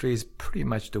history is pretty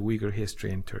much the Uyghur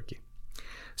history in Turkey.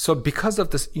 So because of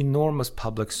this enormous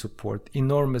public support,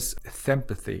 enormous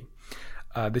sympathy,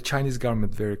 the Chinese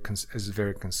government is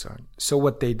very concerned. So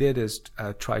what they did is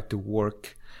try to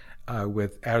work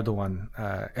with Erdogan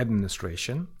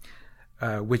administration,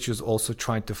 which was also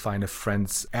trying to find a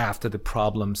friends after the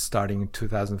problems starting in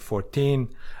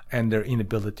 2014 and their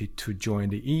inability to join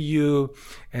the EU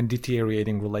and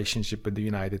deteriorating relationship with the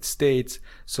United States.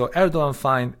 So Erdogan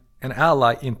find an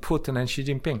ally in Putin and Xi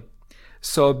Jinping.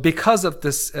 So because of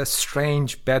this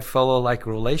strange bedfellow-like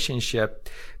relationship,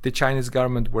 the Chinese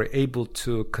government were able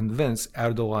to convince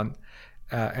Erdogan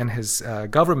and his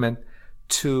government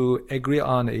to agree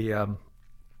on a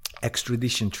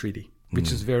extradition treaty,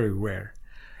 which is very rare.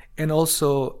 And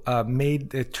also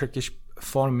made the Turkish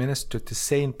foreign minister to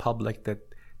say in public that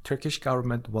Turkish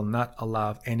government will not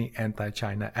allow any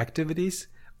anti-China activities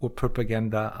or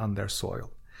propaganda on their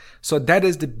soil. So that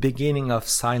is the beginning of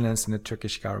silence in the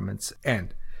Turkish government's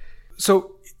end.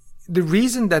 So the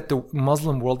reason that the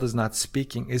Muslim world is not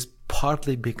speaking is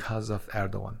partly because of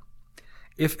Erdogan.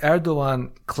 If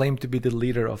Erdogan claimed to be the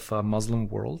leader of a Muslim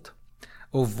world,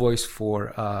 or voice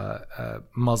for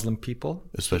Muslim people,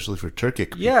 especially for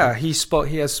Turkic people. Yeah, he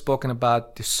has spoken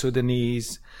about the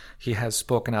Sudanese. He has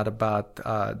spoken out about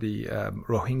the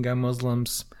Rohingya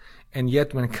Muslims. And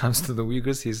yet, when it comes to the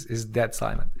Uyghurs, he's dead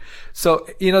silent. So,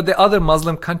 the other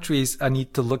Muslim countries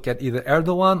need to look at either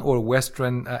Erdogan or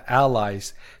Western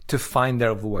allies to find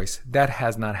their voice. That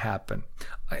has not happened.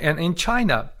 And in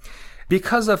China,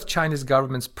 because of Chinese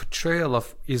government's portrayal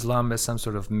of Islam as some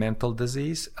sort of mental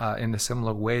disease, in a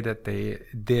similar way that they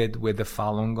did with the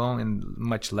Falun Gong in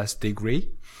much less degree,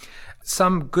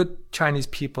 some good Chinese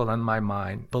people, in my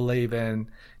mind, believe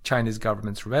in Chinese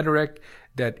government's rhetoric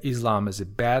that Islam is a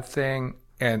bad thing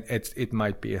and it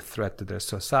might be a threat to their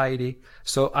society.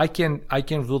 So I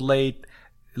can relate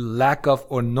lack of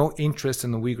or no interest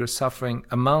in the Uyghur suffering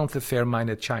among the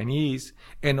fair-minded Chinese,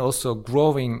 and also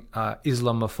growing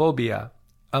Islamophobia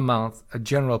among a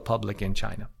general public in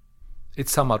China.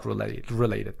 It's somewhat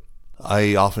related.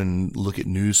 I often look at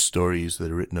news stories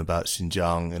that are written about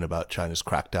Xinjiang and about China's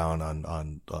crackdown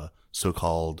on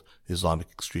so-called Islamic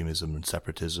extremism and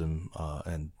separatism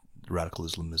and radical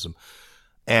Islamism.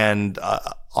 And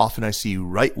often I see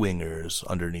right-wingers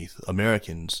underneath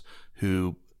Americans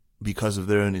who, because of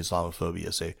their own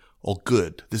Islamophobia, say, "Oh,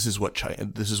 good. This is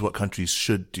what countries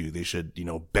should do. They should,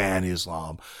 ban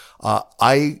Islam."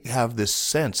 I have this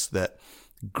sense that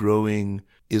growing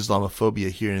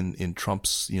Islamophobia here in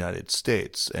Trump's United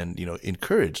States, and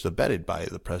encouraged, abetted by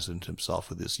the president himself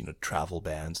with his travel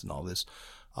bans and all this,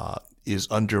 is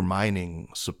undermining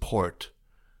support,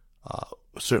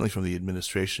 certainly from the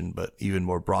administration, but even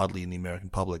more broadly in the American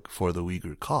public, for the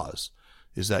Uyghur cause.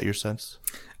 Is that your sense?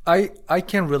 I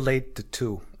can relate the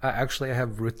two. Actually, I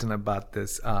have written about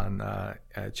this on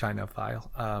China File.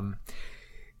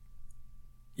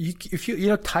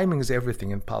 Timing is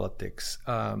everything in politics.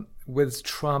 With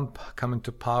Trump coming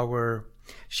to power,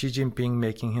 Xi Jinping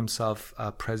making himself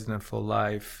president for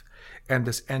life, and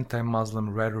this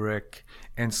anti-Muslim rhetoric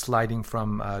and sliding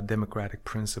from democratic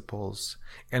principles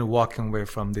and walking away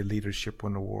from the leadership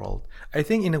in the world, I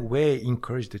think in a way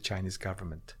encouraged the Chinese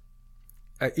government.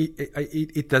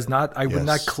 It does not, I would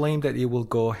not claim that it will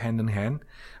go hand in hand,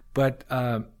 but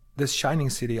this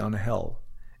shining city on a hill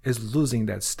is losing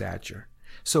that stature.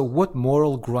 So what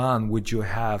moral ground would you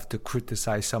have to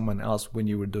criticize someone else when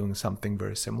you were doing something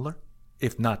very similar,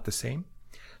 if not the same?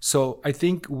 So I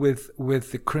think with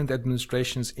the current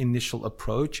administration's initial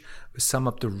approach, some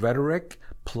of the rhetoric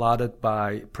plotted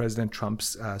by President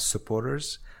Trump's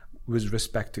supporters with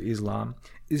respect to Islam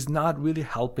is not really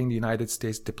helping the United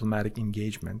States diplomatic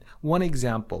engagement. One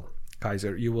example,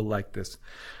 Kaiser, you will like this.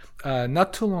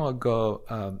 Not too long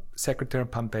ago, Secretary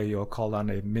Pompeo called on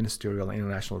a ministerial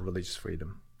international religious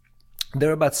freedom. There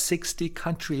are about 60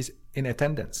 countries in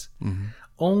attendance. Mm-hmm.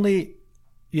 Only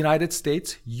United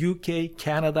States, UK,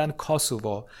 Canada, and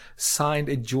Kosovo signed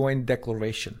a joint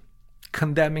declaration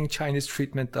condemning Chinese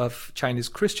treatment of Chinese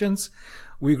Christians,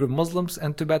 Uyghur Muslims,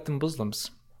 and Tibetan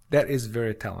Muslims. That is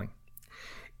very telling.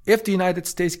 If the United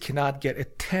States cannot get a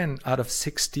 10 out of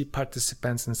 60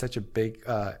 participants in such a big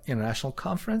international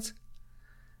conference,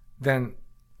 then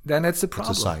it's a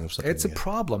problem. It's a sign of something. It's a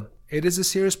problem. It is a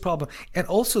serious problem. And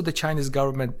also the Chinese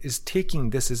government is taking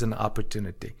this as an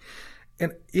opportunity.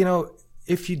 And,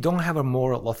 if you don't have a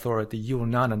moral authority, you are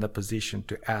not in a position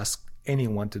to ask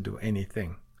anyone to do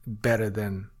anything better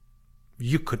than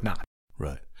you could not.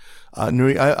 Right.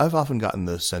 Nuri, I've often gotten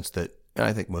the sense that, and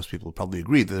I think most people probably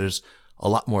agree, that there's a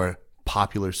lot more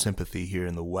popular sympathy here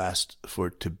in the West for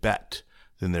Tibet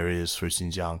than there is for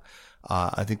Xinjiang.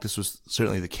 I think this was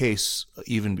certainly the case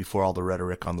even before all the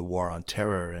rhetoric on the war on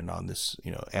terror and on this,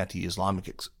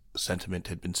 anti-Islamic sentiment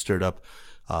had been stirred up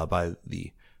by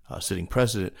the sitting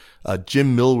president.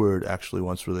 Jim Millward actually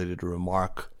once related a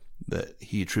remark that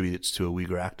he attributes to a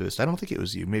Uyghur activist. I don't think it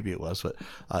was you, maybe it was, but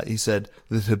he said,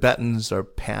 the Tibetans are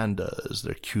pandas,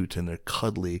 they're cute and they're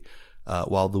cuddly,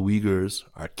 while the Uyghurs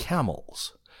are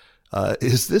camels.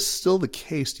 Is this still the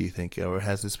case, do you think, or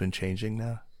has this been changing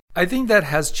now? I think that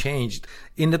has changed.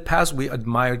 In the past, we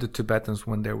admired the Tibetans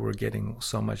when they were getting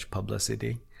so much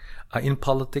publicity. In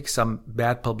politics, some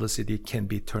bad publicity can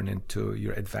be turned into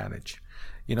your advantage.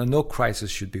 No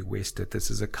crisis should be wasted. This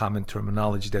is a common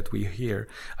terminology that we hear.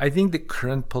 I think the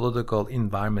current political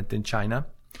environment in China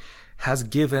has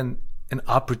given an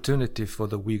opportunity for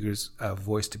the Uyghurs'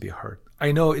 voice to be heard.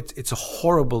 I know it's a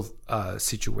horrible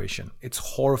situation. It's a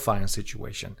horrifying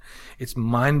situation. It's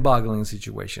mind-boggling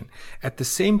situation. At the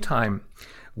same time,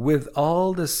 with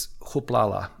all this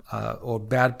hoopla or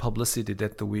bad publicity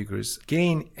that the Uyghurs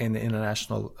gain in the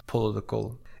international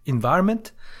political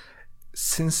environment,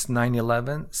 since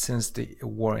 9/11, since the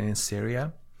war in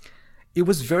Syria, it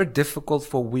was very difficult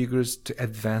for Uyghurs to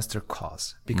advance their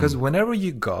cause. Because whenever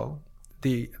you go,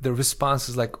 the response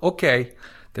is like, okay,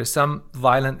 there's some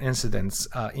violent incidents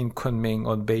in Kunming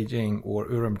or Beijing or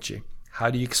Urumqi. How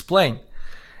do you explain?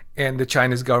 And the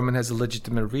Chinese government has a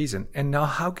legitimate reason. And now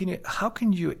how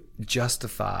can you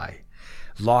justify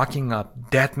locking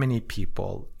up that many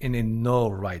people in a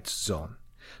no-rights zone?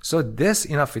 So this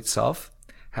in of itself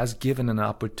has given an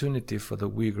opportunity for the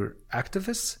Uyghur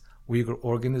activists, Uyghur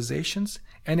organizations,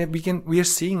 and we are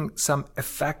seeing some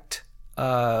effect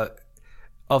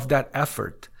of that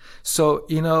effort. So,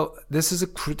 this is a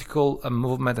critical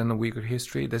movement in the Uyghur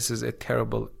history. This is a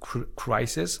terrible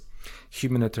crisis,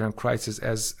 humanitarian crisis,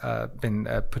 as been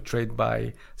portrayed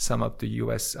by some of the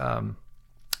U.S.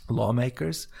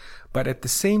 Lawmakers. But at the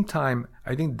same time,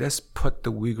 I think this put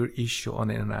the Uyghur issue on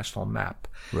the international map.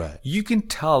 Right. You can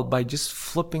tell by just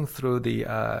flipping through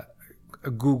the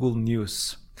Google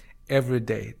News every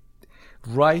day,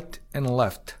 right and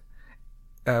left,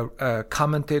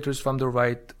 commentators from the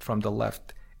right, from the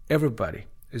left, everybody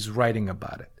is writing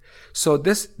about it. So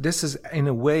this is in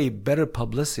a way better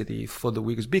publicity for the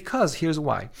Uyghurs, because here's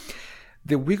why.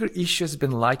 The Uyghur issue has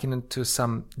been likened to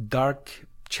some dark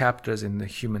chapters in the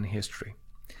human history.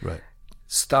 Right.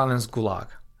 Stalin's Gulag,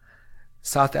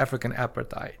 South African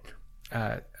apartheid,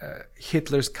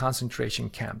 Hitler's concentration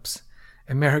camps,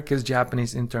 America's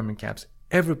Japanese internment camps,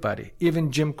 everybody,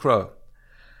 even Jim Crow.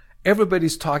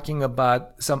 Everybody's talking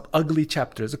about some ugly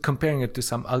chapters, comparing it to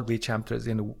some ugly chapters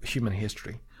in human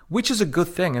history, which is a good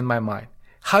thing in my mind.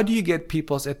 How do you get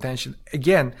people's attention?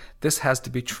 Again, this has to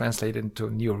be translated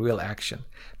into new real action.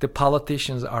 The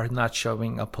politicians are not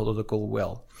showing a political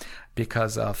will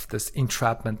because of this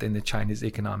entrapment in the Chinese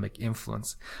economic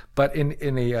influence. But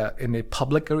in a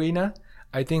public arena,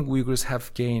 I think Uyghurs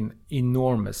have gained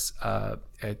enormous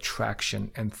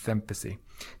traction and sympathy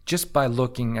just by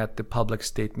looking at the public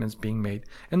statements being made.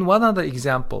 And one other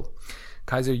example,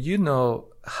 Kaiser, you know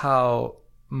how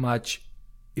much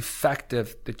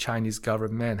effective the Chinese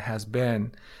government has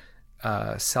been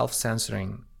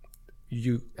self-censoring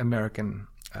you American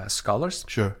scholars.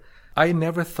 Sure. I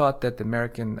never thought that the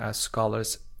American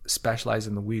scholars specialize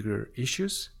in the Uyghur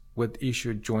issues would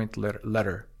issue a joint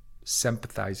letter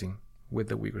sympathizing with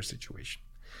the Uyghur situation.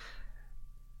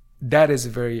 That is a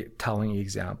very telling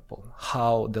example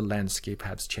how the landscape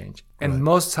has changed. And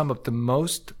Right. some of the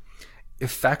most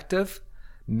effective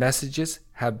messages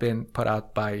have been put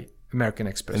out by American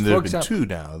Express. And there have been two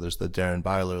now. There's the Darren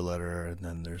Byler letter, and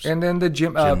then there's the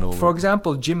Jim Millward. For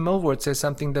example, Jim Millward says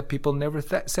something that people never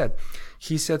said.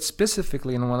 He said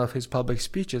specifically in one of his public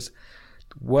speeches,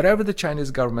 whatever the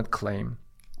Chinese government claim,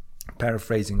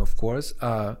 paraphrasing of course,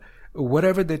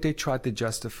 whatever that they try to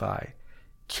justify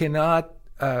cannot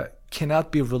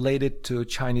be related to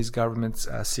Chinese government's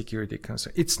security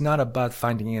concern. It's not about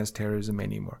fighting against terrorism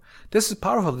anymore. This is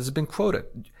powerful. This has been quoted.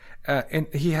 And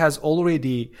he has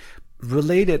already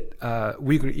related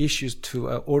Uyghur issues to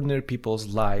ordinary people's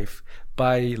life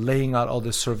by laying out all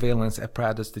the surveillance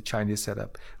apparatus the Chinese set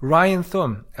up. Ryan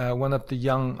Thum, one of the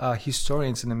young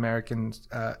historians in the American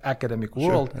academic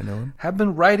world, I know him. have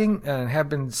been writing and have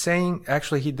been saying,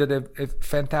 actually he did a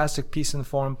fantastic piece in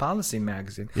Foreign Policy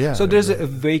magazine. Yeah, so there's an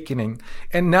awakening.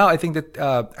 And now I think that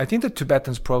the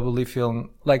Tibetans probably feel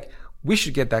like we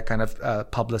should get that kind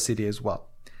of publicity as well.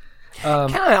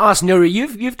 Can I ask, Nuri,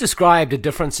 you've described a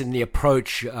difference in the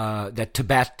approach that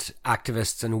Tibet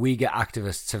activists and Uyghur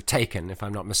activists have taken, if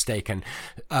I'm not mistaken,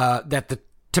 that the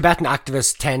Tibetan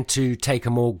activists tend to take a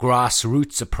more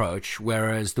grassroots approach,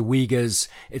 whereas the Uyghurs,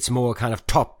 it's more kind of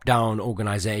top-down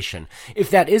organization. If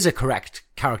that is a correct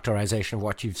characterization of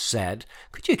what you've said,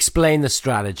 could you explain the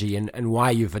strategy and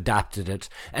why you've adapted it,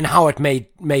 and how it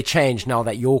may change now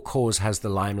that your cause has the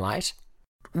limelight?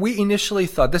 We initially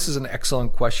thought, this is an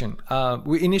excellent question.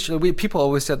 People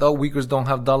always said, oh, Uyghurs don't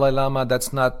have Dalai Lama.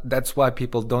 That's why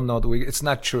people don't know the Uyghur. It's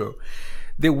not true.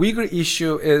 The Uyghur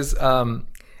issue is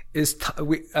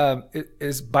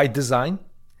by design,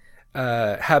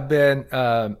 have been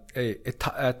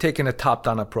taken a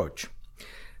top-down approach,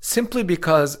 simply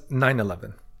because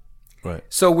 9/11. Right.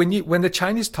 So when the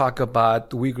Chinese talk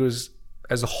about the Uyghurs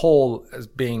as a whole as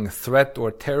being a threat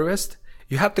or terrorist,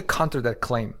 you have to counter that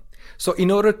claim. So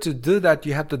in order to do that,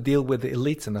 you have to deal with the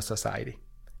elites in the society,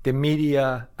 the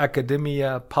media,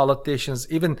 academia, politicians.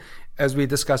 Even as we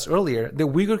discussed earlier, the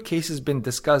Uyghur case has been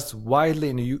discussed widely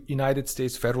in the United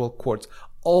States federal courts,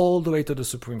 all the way to the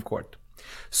Supreme Court.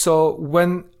 So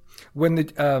when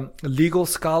the legal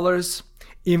scholars,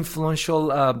 influential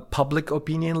public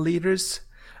opinion leaders,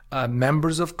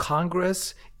 members of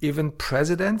Congress, even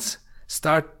presidents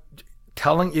start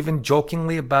telling, even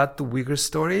jokingly, about the Uyghur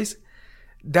stories,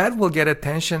 that will get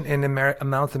attention in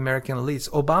among American elites.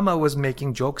 Obama was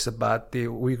making jokes about the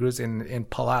Uyghurs in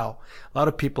Palau. A lot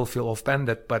of people feel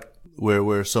offended, but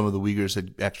where some of the Uyghurs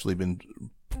had actually been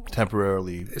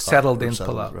temporarily settled in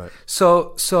Palau. Right.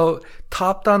 So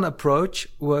top-down approach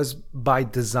was by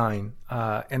design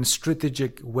and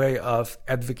strategic way of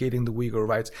advocating the Uyghur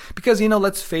rights. Because,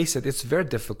 let's face it, it's very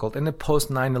difficult in a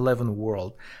post-9/11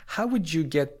 world. How would you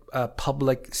get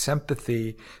public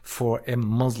sympathy for a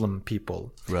Muslim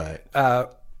people? Right.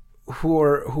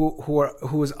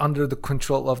 Who is under the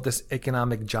control of this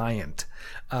economic giant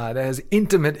that has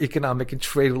intimate economic and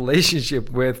trade relationship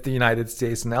with the United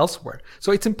States and elsewhere.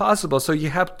 So it's impossible. So you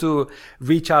have to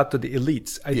reach out to the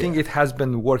elites. I think it has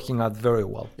been working out very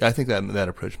well. Yeah, I think that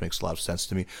approach makes a lot of sense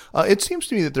to me. It seems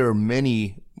to me that there are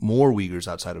many more Uyghurs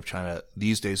outside of China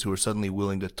these days who are suddenly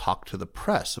willing to talk to the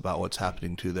press about what's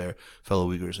happening to their fellow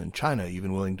Uyghurs in China,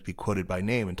 even willing to be quoted by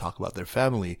name and talk about their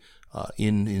family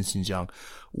in Xinjiang.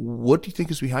 What do you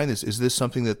think is behind this? Is this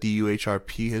something that the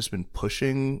UHRP has been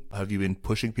pushing? Have you been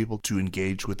pushing people to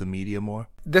engage with the media more?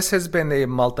 This has been a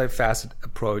multifaceted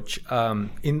approach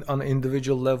on an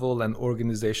individual level and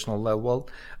organizational level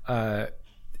to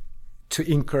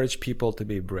encourage people to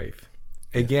be brave.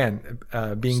 Again,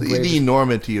 being so brave. The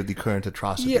enormity of the current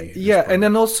atrocity. Yeah, and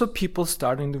then also people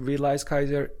starting to realize,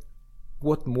 Kaiser,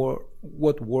 what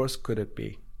worse could it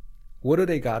be? What do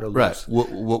they got to lose? Right.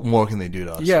 What more can they do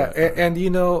to us? Yeah, right. and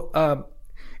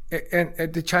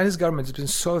the Chinese government has been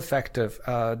so effective.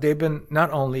 They've been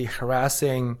not only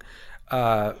harassing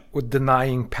with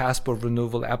denying passport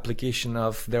renewal application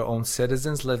of their own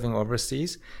citizens living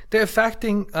overseas, they're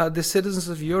affecting the citizens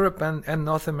of Europe and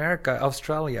North America,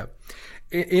 Australia.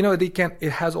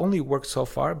 It has only worked so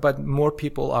far, but more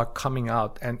people are coming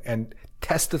out and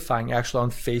testifying actually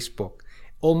on Facebook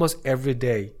almost every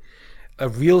day.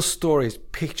 Real stories,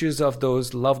 pictures of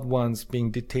those loved ones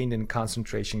being detained in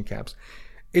concentration camps.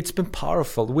 It's been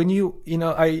powerful. When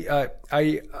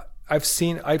I've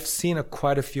seen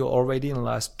quite a few already in the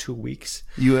last 2 weeks.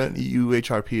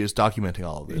 UHRP is documenting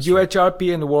all of this. UHRP right?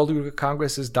 And the World Uyghur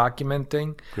Congress is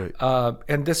documenting. Great.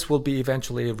 And this will be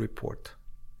eventually a report.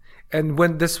 And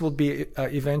when this will be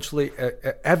eventually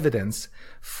evidence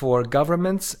for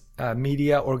governments,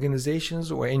 media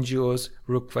organizations, or NGOs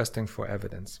requesting for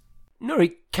evidence.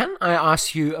 Nuri, can I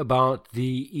ask you about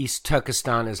the East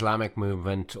Turkestan Islamic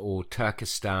Movement or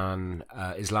Turkestan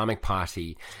Islamic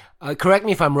Party? Correct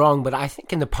me if I'm wrong, but I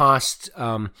think in the past,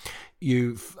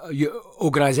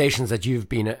 organizations that you've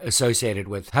been associated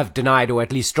with have denied or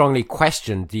at least strongly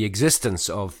questioned the existence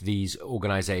of these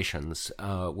organizations,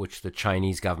 which the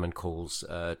Chinese government calls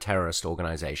terrorist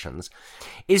organizations.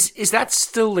 Is that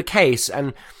still the case?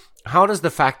 And how does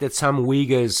the fact that some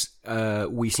Uyghurs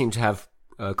we seem to have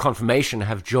confirmation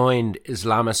have joined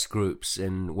Islamist groups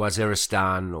in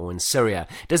Waziristan or in Syria,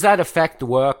 does that affect the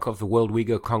work of the World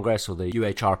Uyghur Congress or the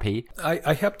UHRP?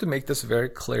 I have to make this very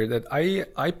clear that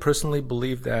I personally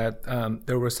believe that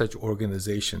there were such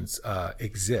organizations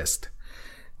exist.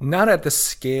 Not at the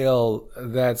scale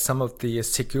that some of the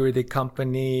security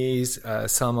companies,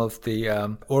 some of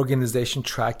the organization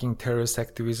tracking terrorist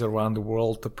activities around the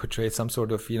world to portray some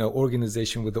sort of,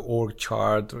 organization with the org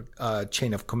chart, or,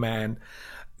 chain of command.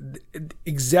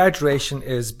 Exaggeration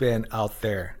has been out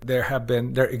there.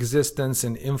 Their existence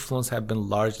and influence have been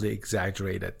largely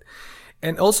exaggerated.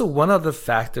 And also one other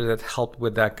factor that helped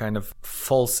with that kind of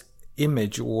false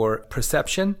image or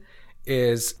perception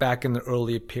is back in the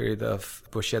early period of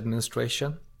Bush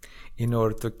administration, in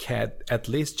order to get at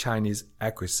least Chinese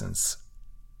acquiescence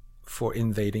for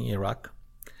invading Iraq.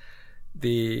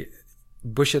 The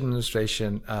Bush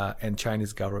administration and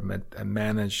Chinese government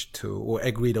managed to, or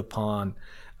agreed upon,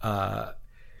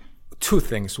 two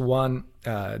things. One,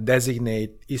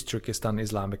 designate East Turkestan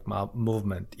Islamic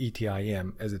Movement,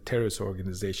 ETIM, as a terrorist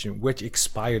organization, which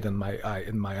expired in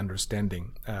my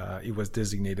understanding. It was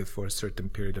designated for a certain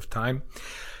period of time.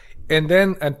 And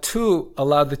then, two,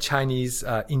 allow the Chinese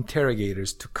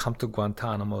interrogators to come to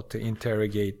Guantanamo to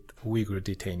interrogate Uyghur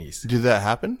detainees. Did that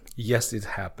happen? Yes, it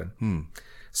happened.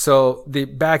 So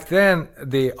back then,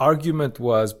 the argument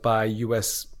was by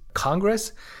U.S.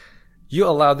 Congress, you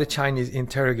allow the Chinese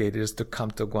interrogators to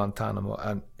come to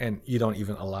Guantanamo and you don't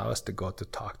even allow us to go to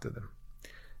talk to them.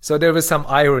 So there was some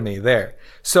irony there.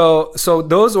 So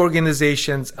those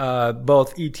organizations,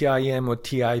 both ETIM or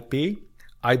TIP,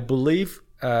 I believe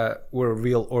were a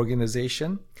real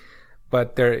organization,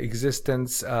 but their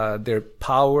existence, their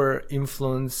power,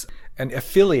 influence, and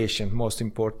affiliation, most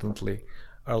importantly,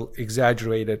 are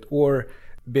exaggerated or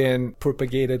been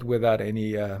propagated without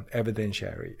any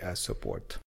evidentiary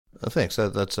support. Thanks.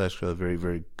 That's actually a very,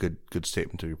 very good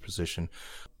statement of your position.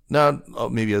 Now,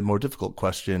 maybe a more difficult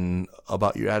question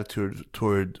about your attitude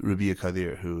toward Rabia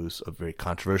Qadir, who's a very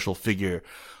controversial figure.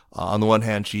 On the one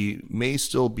hand, she may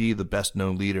still be the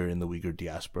best-known leader in the Uyghur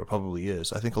diaspora, probably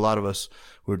is. I think a lot of us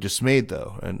were dismayed,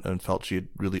 though, and felt she had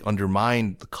really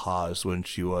undermined the cause when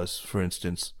she was, for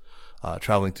instance,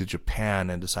 traveling to Japan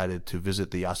and decided to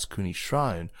visit the Yasukuni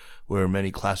Shrine, where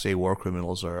many Class A war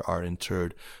criminals are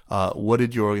interred. What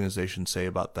did your organization say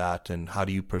about that, and how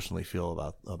do you personally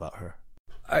feel about her?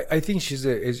 I think she's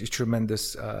a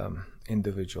tremendous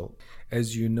individual.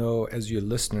 As you know, as your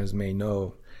listeners may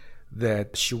know,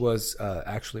 that she was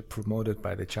actually promoted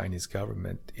by the Chinese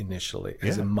government initially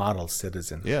as a model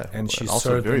citizen. Yeah, and she also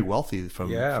served very wealthy from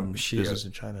business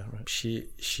in China. Right?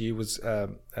 She was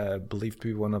believed to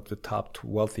be one of the top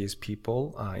wealthiest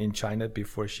people in China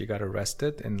before she got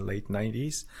arrested in the late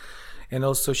 90s. And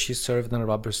also she served in a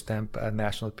rubber stamp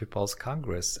National People's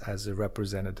Congress as a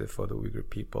representative for the Uyghur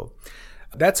people.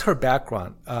 That's her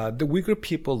background. The Uyghur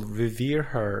people revere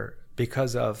her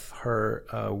because of her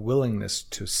willingness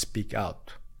to speak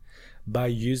out by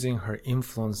using her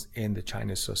influence in the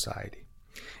Chinese society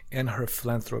and her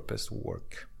philanthropist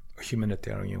work,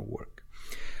 humanitarian work.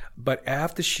 But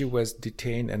after she was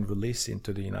detained and released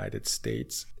into the United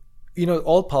States,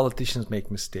 all politicians make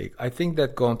mistakes. I think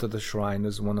that going to the shrine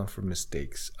was one of her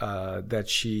mistakes that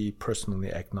she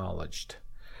personally acknowledged.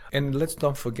 And let's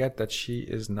don't forget that she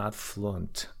is not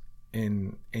fluent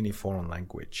in any foreign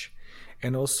language.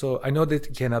 And also, I know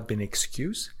that cannot be an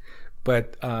excuse,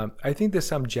 but I think there's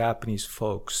some Japanese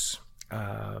folks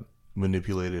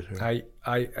manipulated her.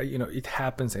 It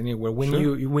happens anywhere.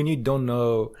 When you don't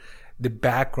know the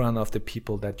background of the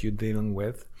people that you're dealing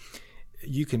with,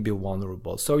 you can be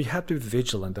vulnerable. So you have to be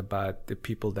vigilant about the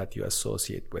people that you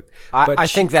associate with. I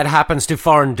think that happens to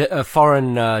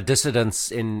foreign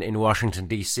dissidents in Washington,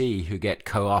 D.C. who get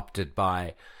co-opted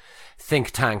by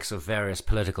think tanks of various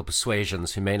political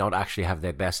persuasions who may not actually have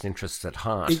their best interests at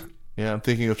heart. I'm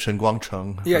thinking of Chen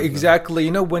Guangcheng. Yeah, exactly.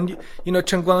 When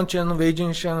Chen Guangcheng, Wei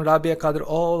Jingshan, Rabia Qadir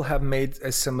all have made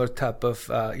a similar type of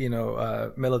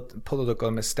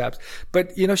political missteps.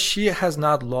 But she has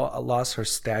not lost her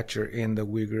stature in the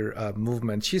Uyghur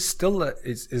movement. She still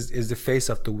is the face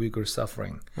of the Uyghur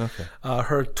suffering. Okay.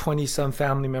 Her 20-some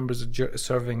family members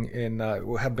serving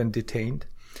have been detained.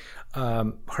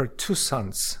 her two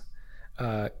sons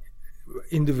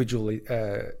individually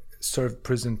served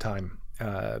prison time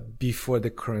before the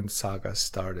current saga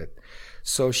started.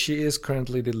 So she is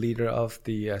currently the leader of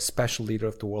the special leader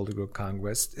of the World Uyghur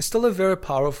Congress. Still a very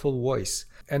powerful voice.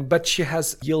 But she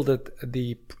has yielded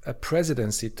the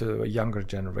presidency to a younger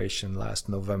generation last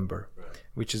November,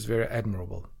 which is very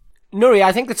admirable. Nuri,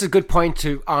 I think that's a good point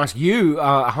to ask you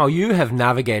how you have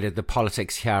navigated the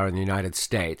politics here in the United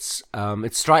States.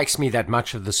 It strikes me that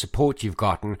much of the support you've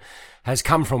gotten has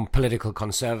come from political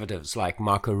conservatives like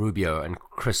Marco Rubio and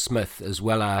Chris Smith, as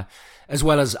well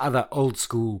as other old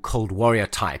school Cold Warrior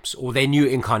types, or their new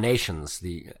incarnations,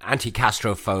 the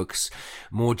anti-Castro folks,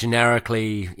 more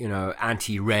generically,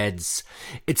 anti-Reds.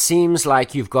 It seems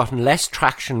like you've gotten less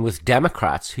traction with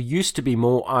Democrats who used to be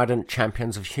more ardent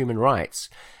champions of human rights.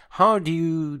 How do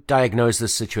you diagnose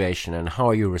this situation, and how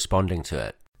are you responding to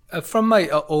it? From my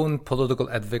own political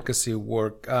advocacy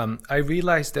work, I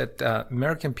realized that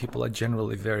American people are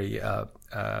generally very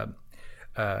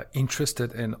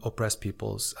interested in oppressed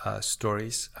people's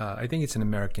stories. I think it's an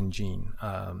American gene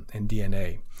and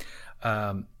DNA.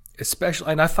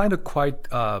 Especially, and I find it quite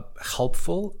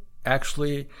helpful,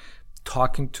 actually,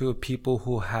 talking to people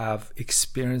who have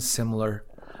experienced similar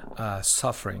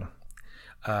suffering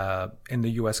in the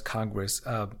U.S. Congress.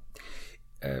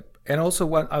 And also,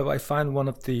 what I find one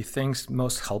of the things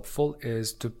most helpful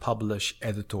is to publish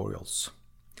editorials.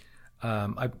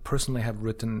 I personally have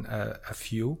written a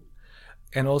few.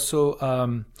 And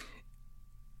also,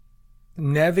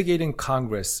 navigating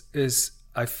Congress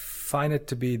I find it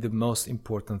to be the most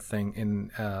important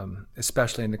thing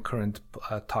especially in the current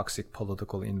toxic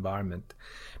political environment.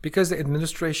 Because the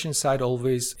administration side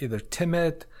always either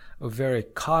timid or very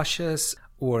cautious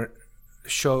or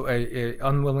show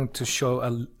unwilling to show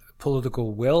a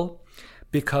political will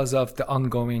because of the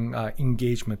ongoing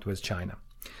engagement with China.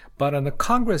 But on the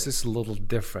Congress, it's a little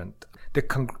different. The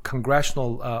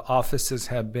congressional offices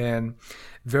have been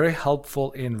very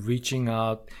helpful in reaching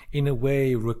out, in a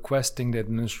way requesting the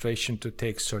administration to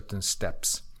take certain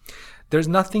steps. There's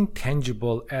nothing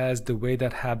tangible as the way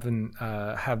that have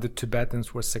the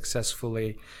Tibetans were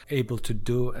successfully able to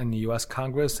do in the U.S.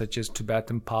 Congress, such as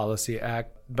Tibetan Policy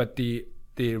Act, but the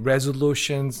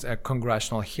resolutions,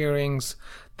 congressional hearings,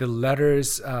 the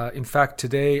letters. In fact,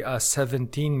 today,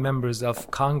 17 members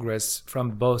of Congress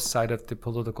from both sides of the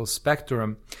political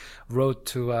spectrum wrote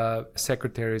to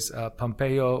Secretaries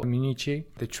Pompeo, Minichi,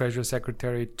 the Treasury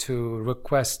Secretary, to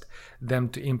request them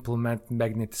to implement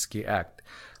Magnitsky Act.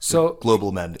 So,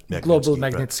 Global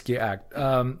Magnitsky Act.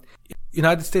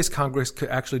 United States Congress could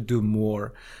actually do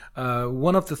more.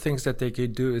 One of the things that they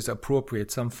could do is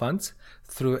appropriate some funds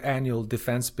through annual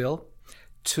defense bill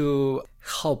to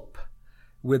help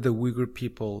with the Uyghur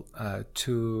people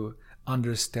to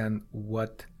understand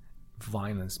what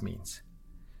violence means.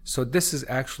 So this is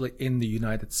actually in the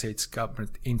United States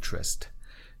government interest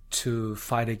to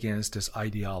fight against this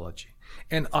ideology.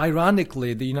 And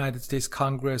ironically, the United States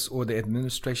Congress or the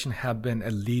administration have been a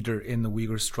leader in the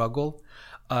Uyghur struggle,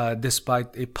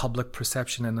 despite a public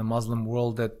perception in the Muslim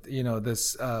world that,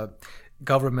 this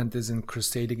government is in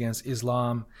crusade against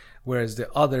Islam, whereas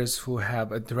the others who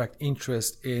have a direct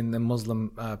interest in the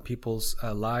Muslim people's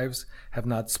lives have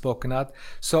not spoken out.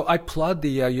 So I applaud the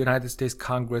United States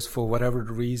Congress for whatever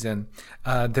reason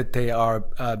that they are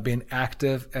being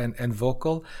active and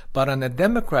vocal. But on the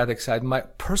Democratic side, my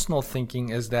personal thinking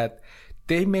is that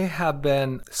they may have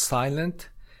been silent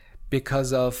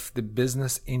because of the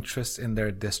business interests in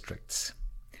their districts.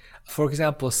 For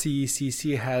example,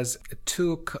 CECC has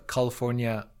 2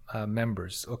 California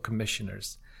members or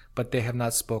commissioners, but they have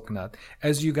not spoken out.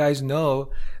 As you guys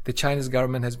know, the Chinese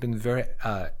government has been very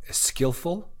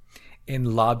skillful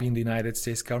in lobbying the United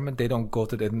States government. They don't go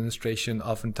to the administration,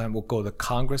 oftentimes will go to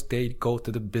Congress, they go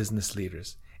to the business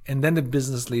leaders. And then the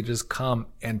business leaders come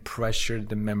and pressure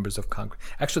the members of Congress.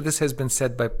 Actually, this has been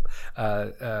said by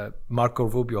Marco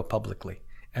Rubio publicly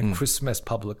and Chris Smith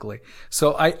publicly.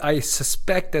 So I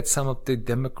suspect that some of the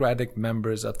Democratic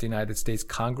members of the United States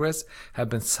Congress have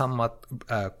been somewhat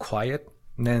quiet.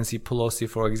 Nancy Pelosi,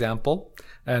 for example,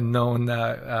 a known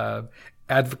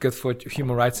advocate for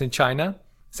human rights in China,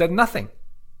 said nothing.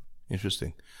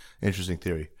 Interesting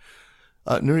theory.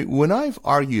 Nuri, when I've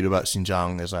argued about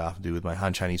Xinjiang, as I often do with my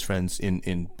Han Chinese friends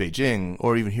in Beijing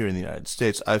or even here in the United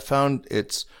States, I've found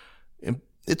it's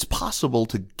possible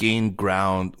to gain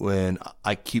ground when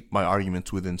I keep my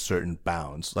arguments within certain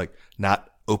bounds, like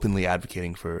not openly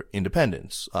advocating for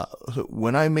independence.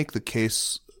 When I make the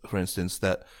case, for instance,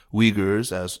 that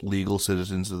Uyghurs, as legal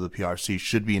citizens of the PRC,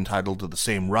 should be entitled to the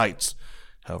same rights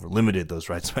however limited those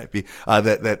rights might be,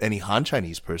 that any Han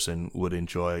Chinese person would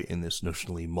enjoy in this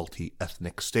notionally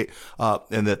multi-ethnic state,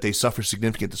 and that they suffer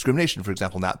significant discrimination, for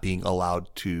example, not being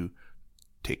allowed to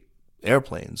take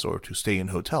airplanes or to stay in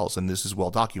hotels. And this is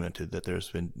well documented that there's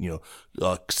been,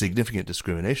 significant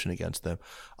discrimination against them.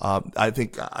 I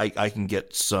think I can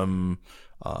get some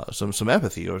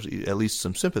empathy, or at least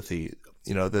some sympathy,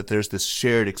 that there's this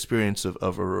shared experience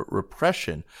of a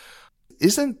repression.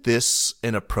 Isn't this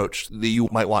an approach that you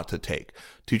might want to take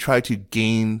to try to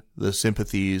gain the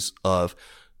sympathies of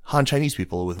Han Chinese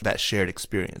people with that shared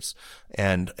experience,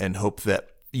 and hope that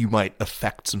you might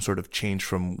affect some sort of change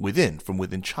from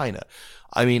within China?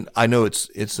 I mean, I know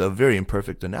it's a very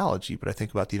imperfect analogy, but I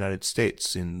think about the United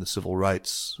States in the civil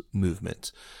rights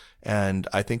movement. And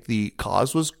I think the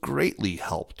cause was greatly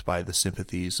helped by the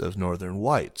sympathies of northern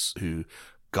whites who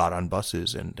got on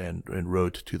buses and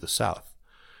rode to the South.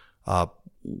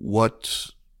 What,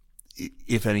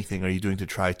 if anything, are you doing to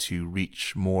try to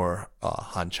reach more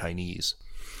Han Chinese?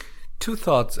 Two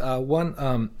thoughts. One,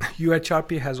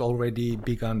 UHRP has already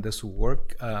begun this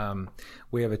work.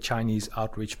 We have a Chinese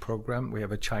outreach program. We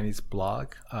have a Chinese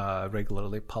blog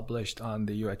regularly published on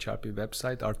the UHRP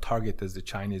website. Our target is the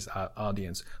Chinese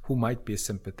audience who might be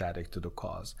sympathetic to the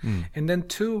cause. And then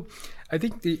two, I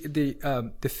think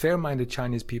the fair-minded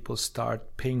Chinese people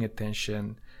start paying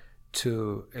attention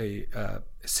to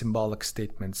symbolic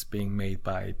statements being made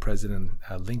by President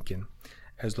Lincoln.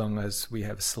 As long as we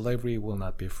have slavery, we'll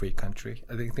not be a free country.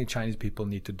 I think the Chinese people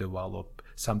need to develop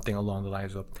something along the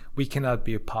lines of, we cannot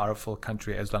be a powerful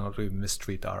country as long as we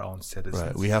mistreat our own citizens.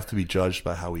 Right. We have to be judged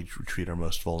by how we treat our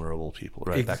most vulnerable people,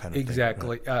 right? That kind of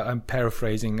exactly. thing. Right. I'm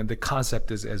paraphrasing, and the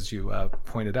concept is, as you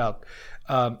pointed out.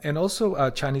 And also,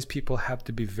 Chinese people have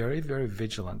to be very, very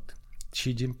vigilant.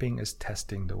 Xi Jinping is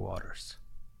testing the waters.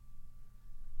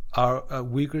 Our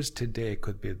Uyghurs today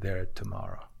could be there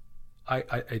tomorrow.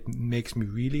 It makes me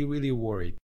really, really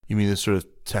worried. You mean this sort of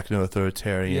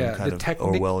techno-authoritarian kind of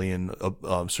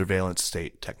Orwellian surveillance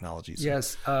state technologies?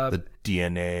 Yes. The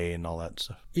DNA and all that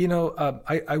stuff.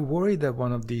 I worry that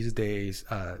one of these days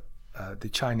the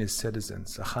Chinese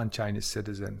citizens, the Han Chinese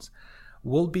citizens,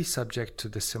 will be subject to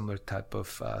the similar type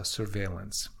of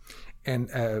surveillance and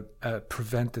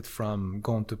prevented from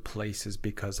going to places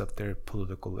because of their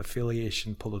political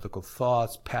affiliation, political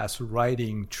thoughts, past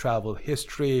writing, travel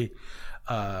history,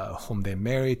 whom they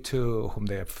married to, whom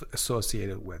they are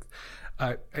associated with.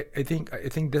 I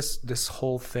think this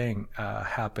whole thing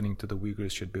happening to the Uyghurs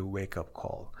should be a wake-up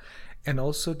call. And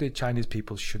also the Chinese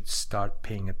people should start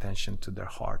paying attention to their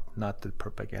heart, not the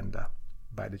propaganda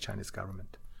by the Chinese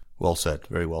government. Well said.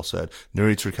 Very well said.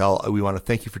 Nuri Turkel, we want to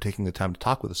thank you for taking the time to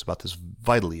talk with us about this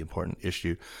vitally important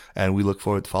issue, and we look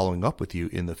forward to following up with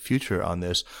you in the future on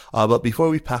this. But before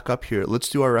we pack up here, let's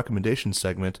do our recommendation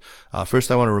segment. First,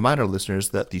 I want to remind our listeners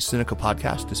that the Sinica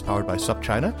podcast is powered by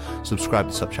SupChina. Subscribe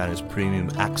to SupChina's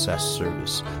premium access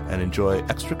service and enjoy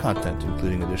extra content,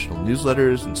 including additional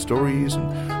newsletters and stories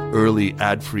and early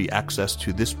ad-free access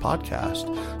to this podcast.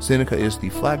 Sinica is the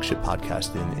flagship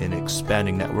podcast in an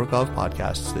expanding network of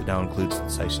podcasts that now includes the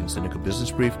Caixin Sinica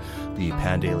Business Brief, the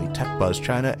Pan Daily Tech Buzz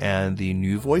China, and the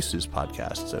New Voices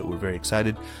podcast. So we're very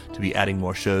excited to be adding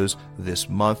more shows this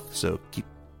month, so keep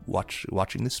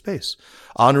watching this space.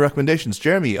 On to recommendations.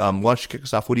 Jeremy, why don't you kick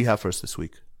us off? What do you have for us this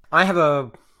week? I have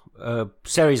a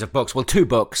series of books, two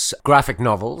books, graphic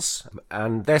novels,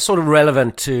 and they're sort of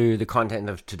relevant to the content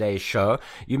of today's show.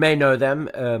 You may know them,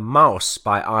 Maus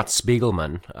by Art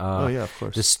Spiegelman. Oh yeah, of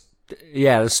course. The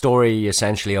story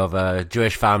essentially of a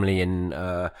Jewish family in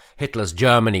Hitler's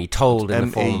Germany, told in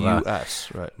the form of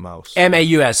M-A-U-S, right? Maus.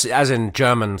 M-A-U-S, as in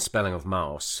German spelling of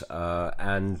mouse.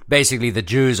 And basically, the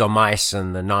Jews are mice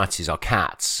and the Nazis are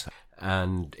cats.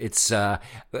 And it's a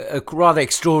rather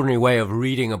extraordinary way of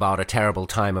reading about a terrible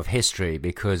time of history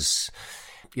because,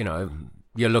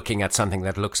 you're looking at something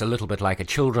that looks a little bit like a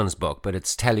children's book, but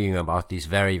it's telling you about these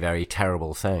very, very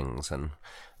terrible things. And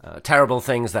terrible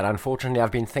things that unfortunately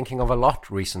I've been thinking of a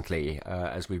lot recently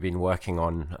as we've been working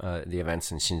on the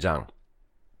events in Xinjiang.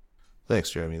 Thanks,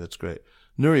 Jeremy. That's great.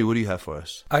 Nuri, what do you have for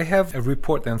us? I have a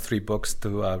report and 3 books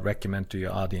to recommend to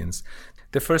your audience.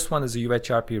 The first one is a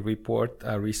UHRP report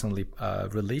recently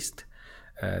released.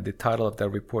 The title of that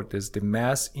report is The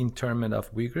Mass Internment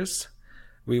of Uyghurs.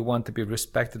 We want to be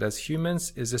respected as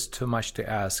humans. Is this too much to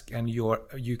ask? And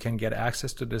you can get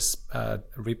access to this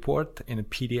report in a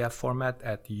PDF format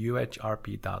at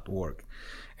uhrp.org.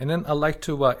 And then I'd like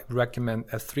to recommend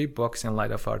 3 books in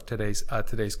light of our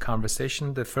today's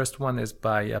conversation. The first one is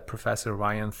by Professor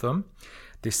Ryan Thum,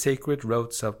 The Sacred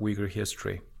Roads of Uyghur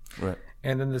History. Right.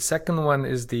 And then the second one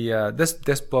is the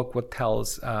this book what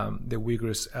tells the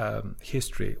Uyghurs'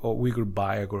 history or Uyghur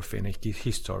biography in a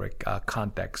historic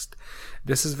context.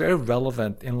 This is very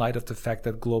relevant in light of the fact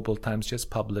that Global Times just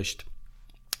published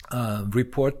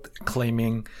report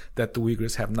claiming that the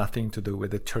Uyghurs have nothing to do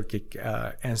with the Turkic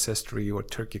ancestry or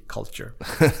Turkic culture.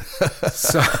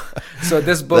 so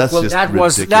this book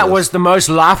that was the most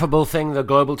laughable thing the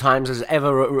Global Times has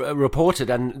ever reported,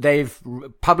 and they've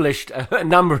published a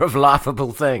number of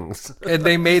laughable things. And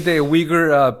they made a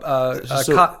Uyghur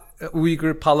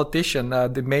Uyghur politician,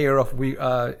 the mayor of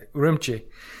Urumqi,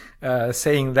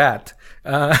 saying that,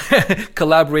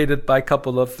 collaborated by a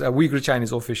couple of Uyghur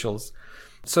Chinese officials.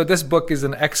 So this book is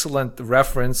an excellent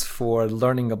reference for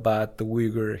learning about the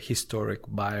Uyghur historic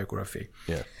biography.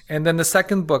 Yeah. And then the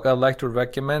second book I'd like to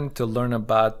recommend to learn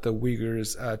about the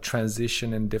Uyghurs'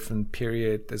 transition in different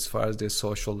period as far as their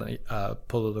social,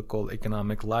 political,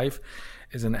 economic life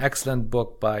is an excellent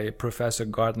book by Professor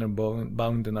Gardner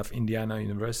Bounden of Indiana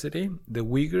University, The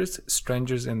Uyghurs,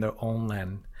 Strangers in Their Own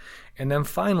Land. And then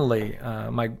finally,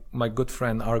 our good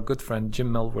friend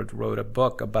Jim Melwood wrote a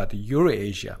book about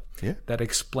Eurasia that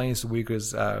explains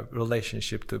Uyghurs'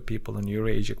 relationship to people in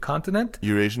Eurasia continent.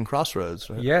 Eurasian Crossroads,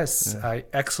 right? Yes,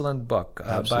 excellent book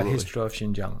about history of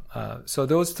Xinjiang. So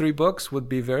those three books would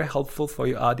be very helpful for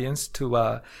your audience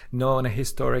to know in a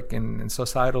historic and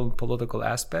societal and political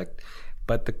aspect.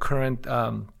 But the current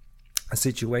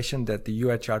situation that the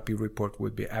UHRP report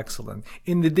would be excellent,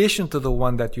 in addition to the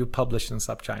one that you published in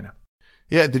SupChina.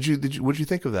 Yeah, what did you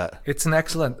think of that? It's an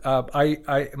excellent.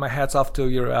 My hats off to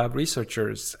your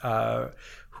researchers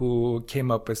who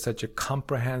came up with such a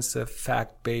comprehensive,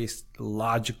 fact-based,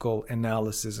 logical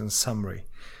analysis and summary.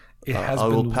 It has I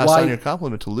will pass on your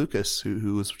compliment to Lucas,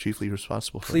 who was chiefly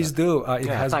responsible for Please that. do. It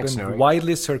has been Nuri.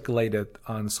 widely circulated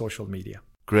on social media.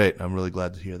 Great. I'm really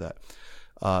glad to hear that.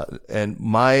 And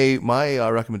my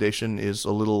recommendation is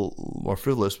a little more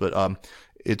frivolous, but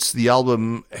it's the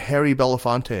album Harry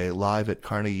Belafonte live at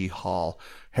Carnegie Hall.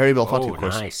 Harry Belafonte, of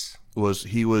course, was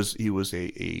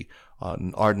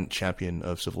an ardent champion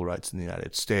of civil rights in the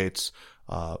United States.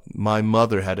 My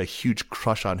mother had a huge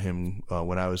crush on him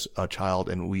when I was a child,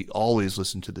 and we always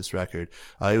listened to this record.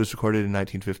 It was recorded in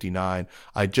 1959.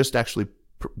 I just actually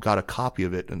got a copy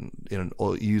of it in an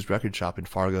used record shop in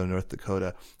Fargo, North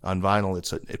Dakota, on vinyl.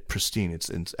 It's pristine.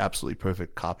 It's absolutely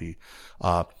perfect copy.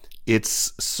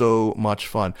 It's so much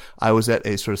fun. I was at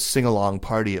a sort of sing-along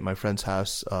party at my friend's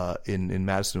house in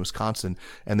Madison, Wisconsin,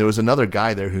 and there was another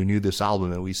guy there who knew this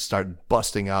album, and we started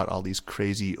busting out all these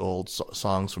crazy old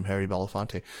songs from Harry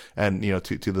Belafonte, and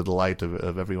to the delight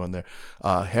of everyone there.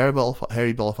 Harry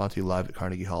Belafonte live at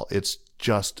Carnegie Hall. It's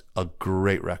just a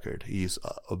great record. He's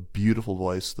a beautiful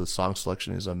voice. The song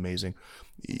selection is amazing.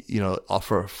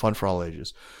 For fun for all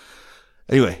ages.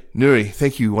 Anyway, Nuri,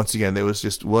 thank you once again. It was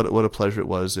just what a pleasure it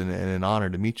was, and an honor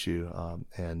to meet you.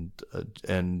 And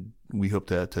we hope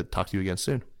to talk to you again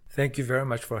soon. Thank you very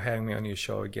much for having me on your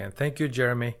show again. Thank you,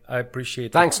 Jeremy. I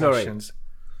appreciate Thanks, the questions.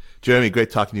 Nuri. Jeremy, great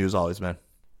talking to you as always, man.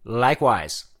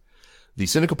 Likewise. The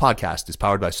Sinica Podcast is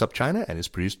powered by SupChina and is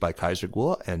produced by Kaiser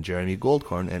Kuo and Jeremy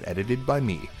Goldkorn and edited by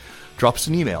me. Drop us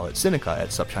an email at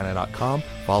sinica@supchina.com.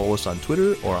 Follow us on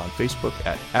Twitter or on Facebook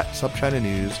at SupChina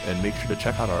News, and make sure to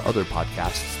check out our other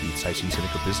podcasts, the Caixin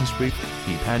Sinica Business Brief,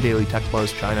 the Pan Daily Tech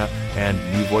Buzz China, and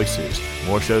New Voices.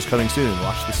 More shows coming soon.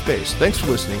 Watch the space. Thanks for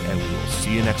listening, and we will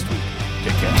see you next week.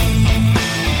 Take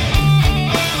care.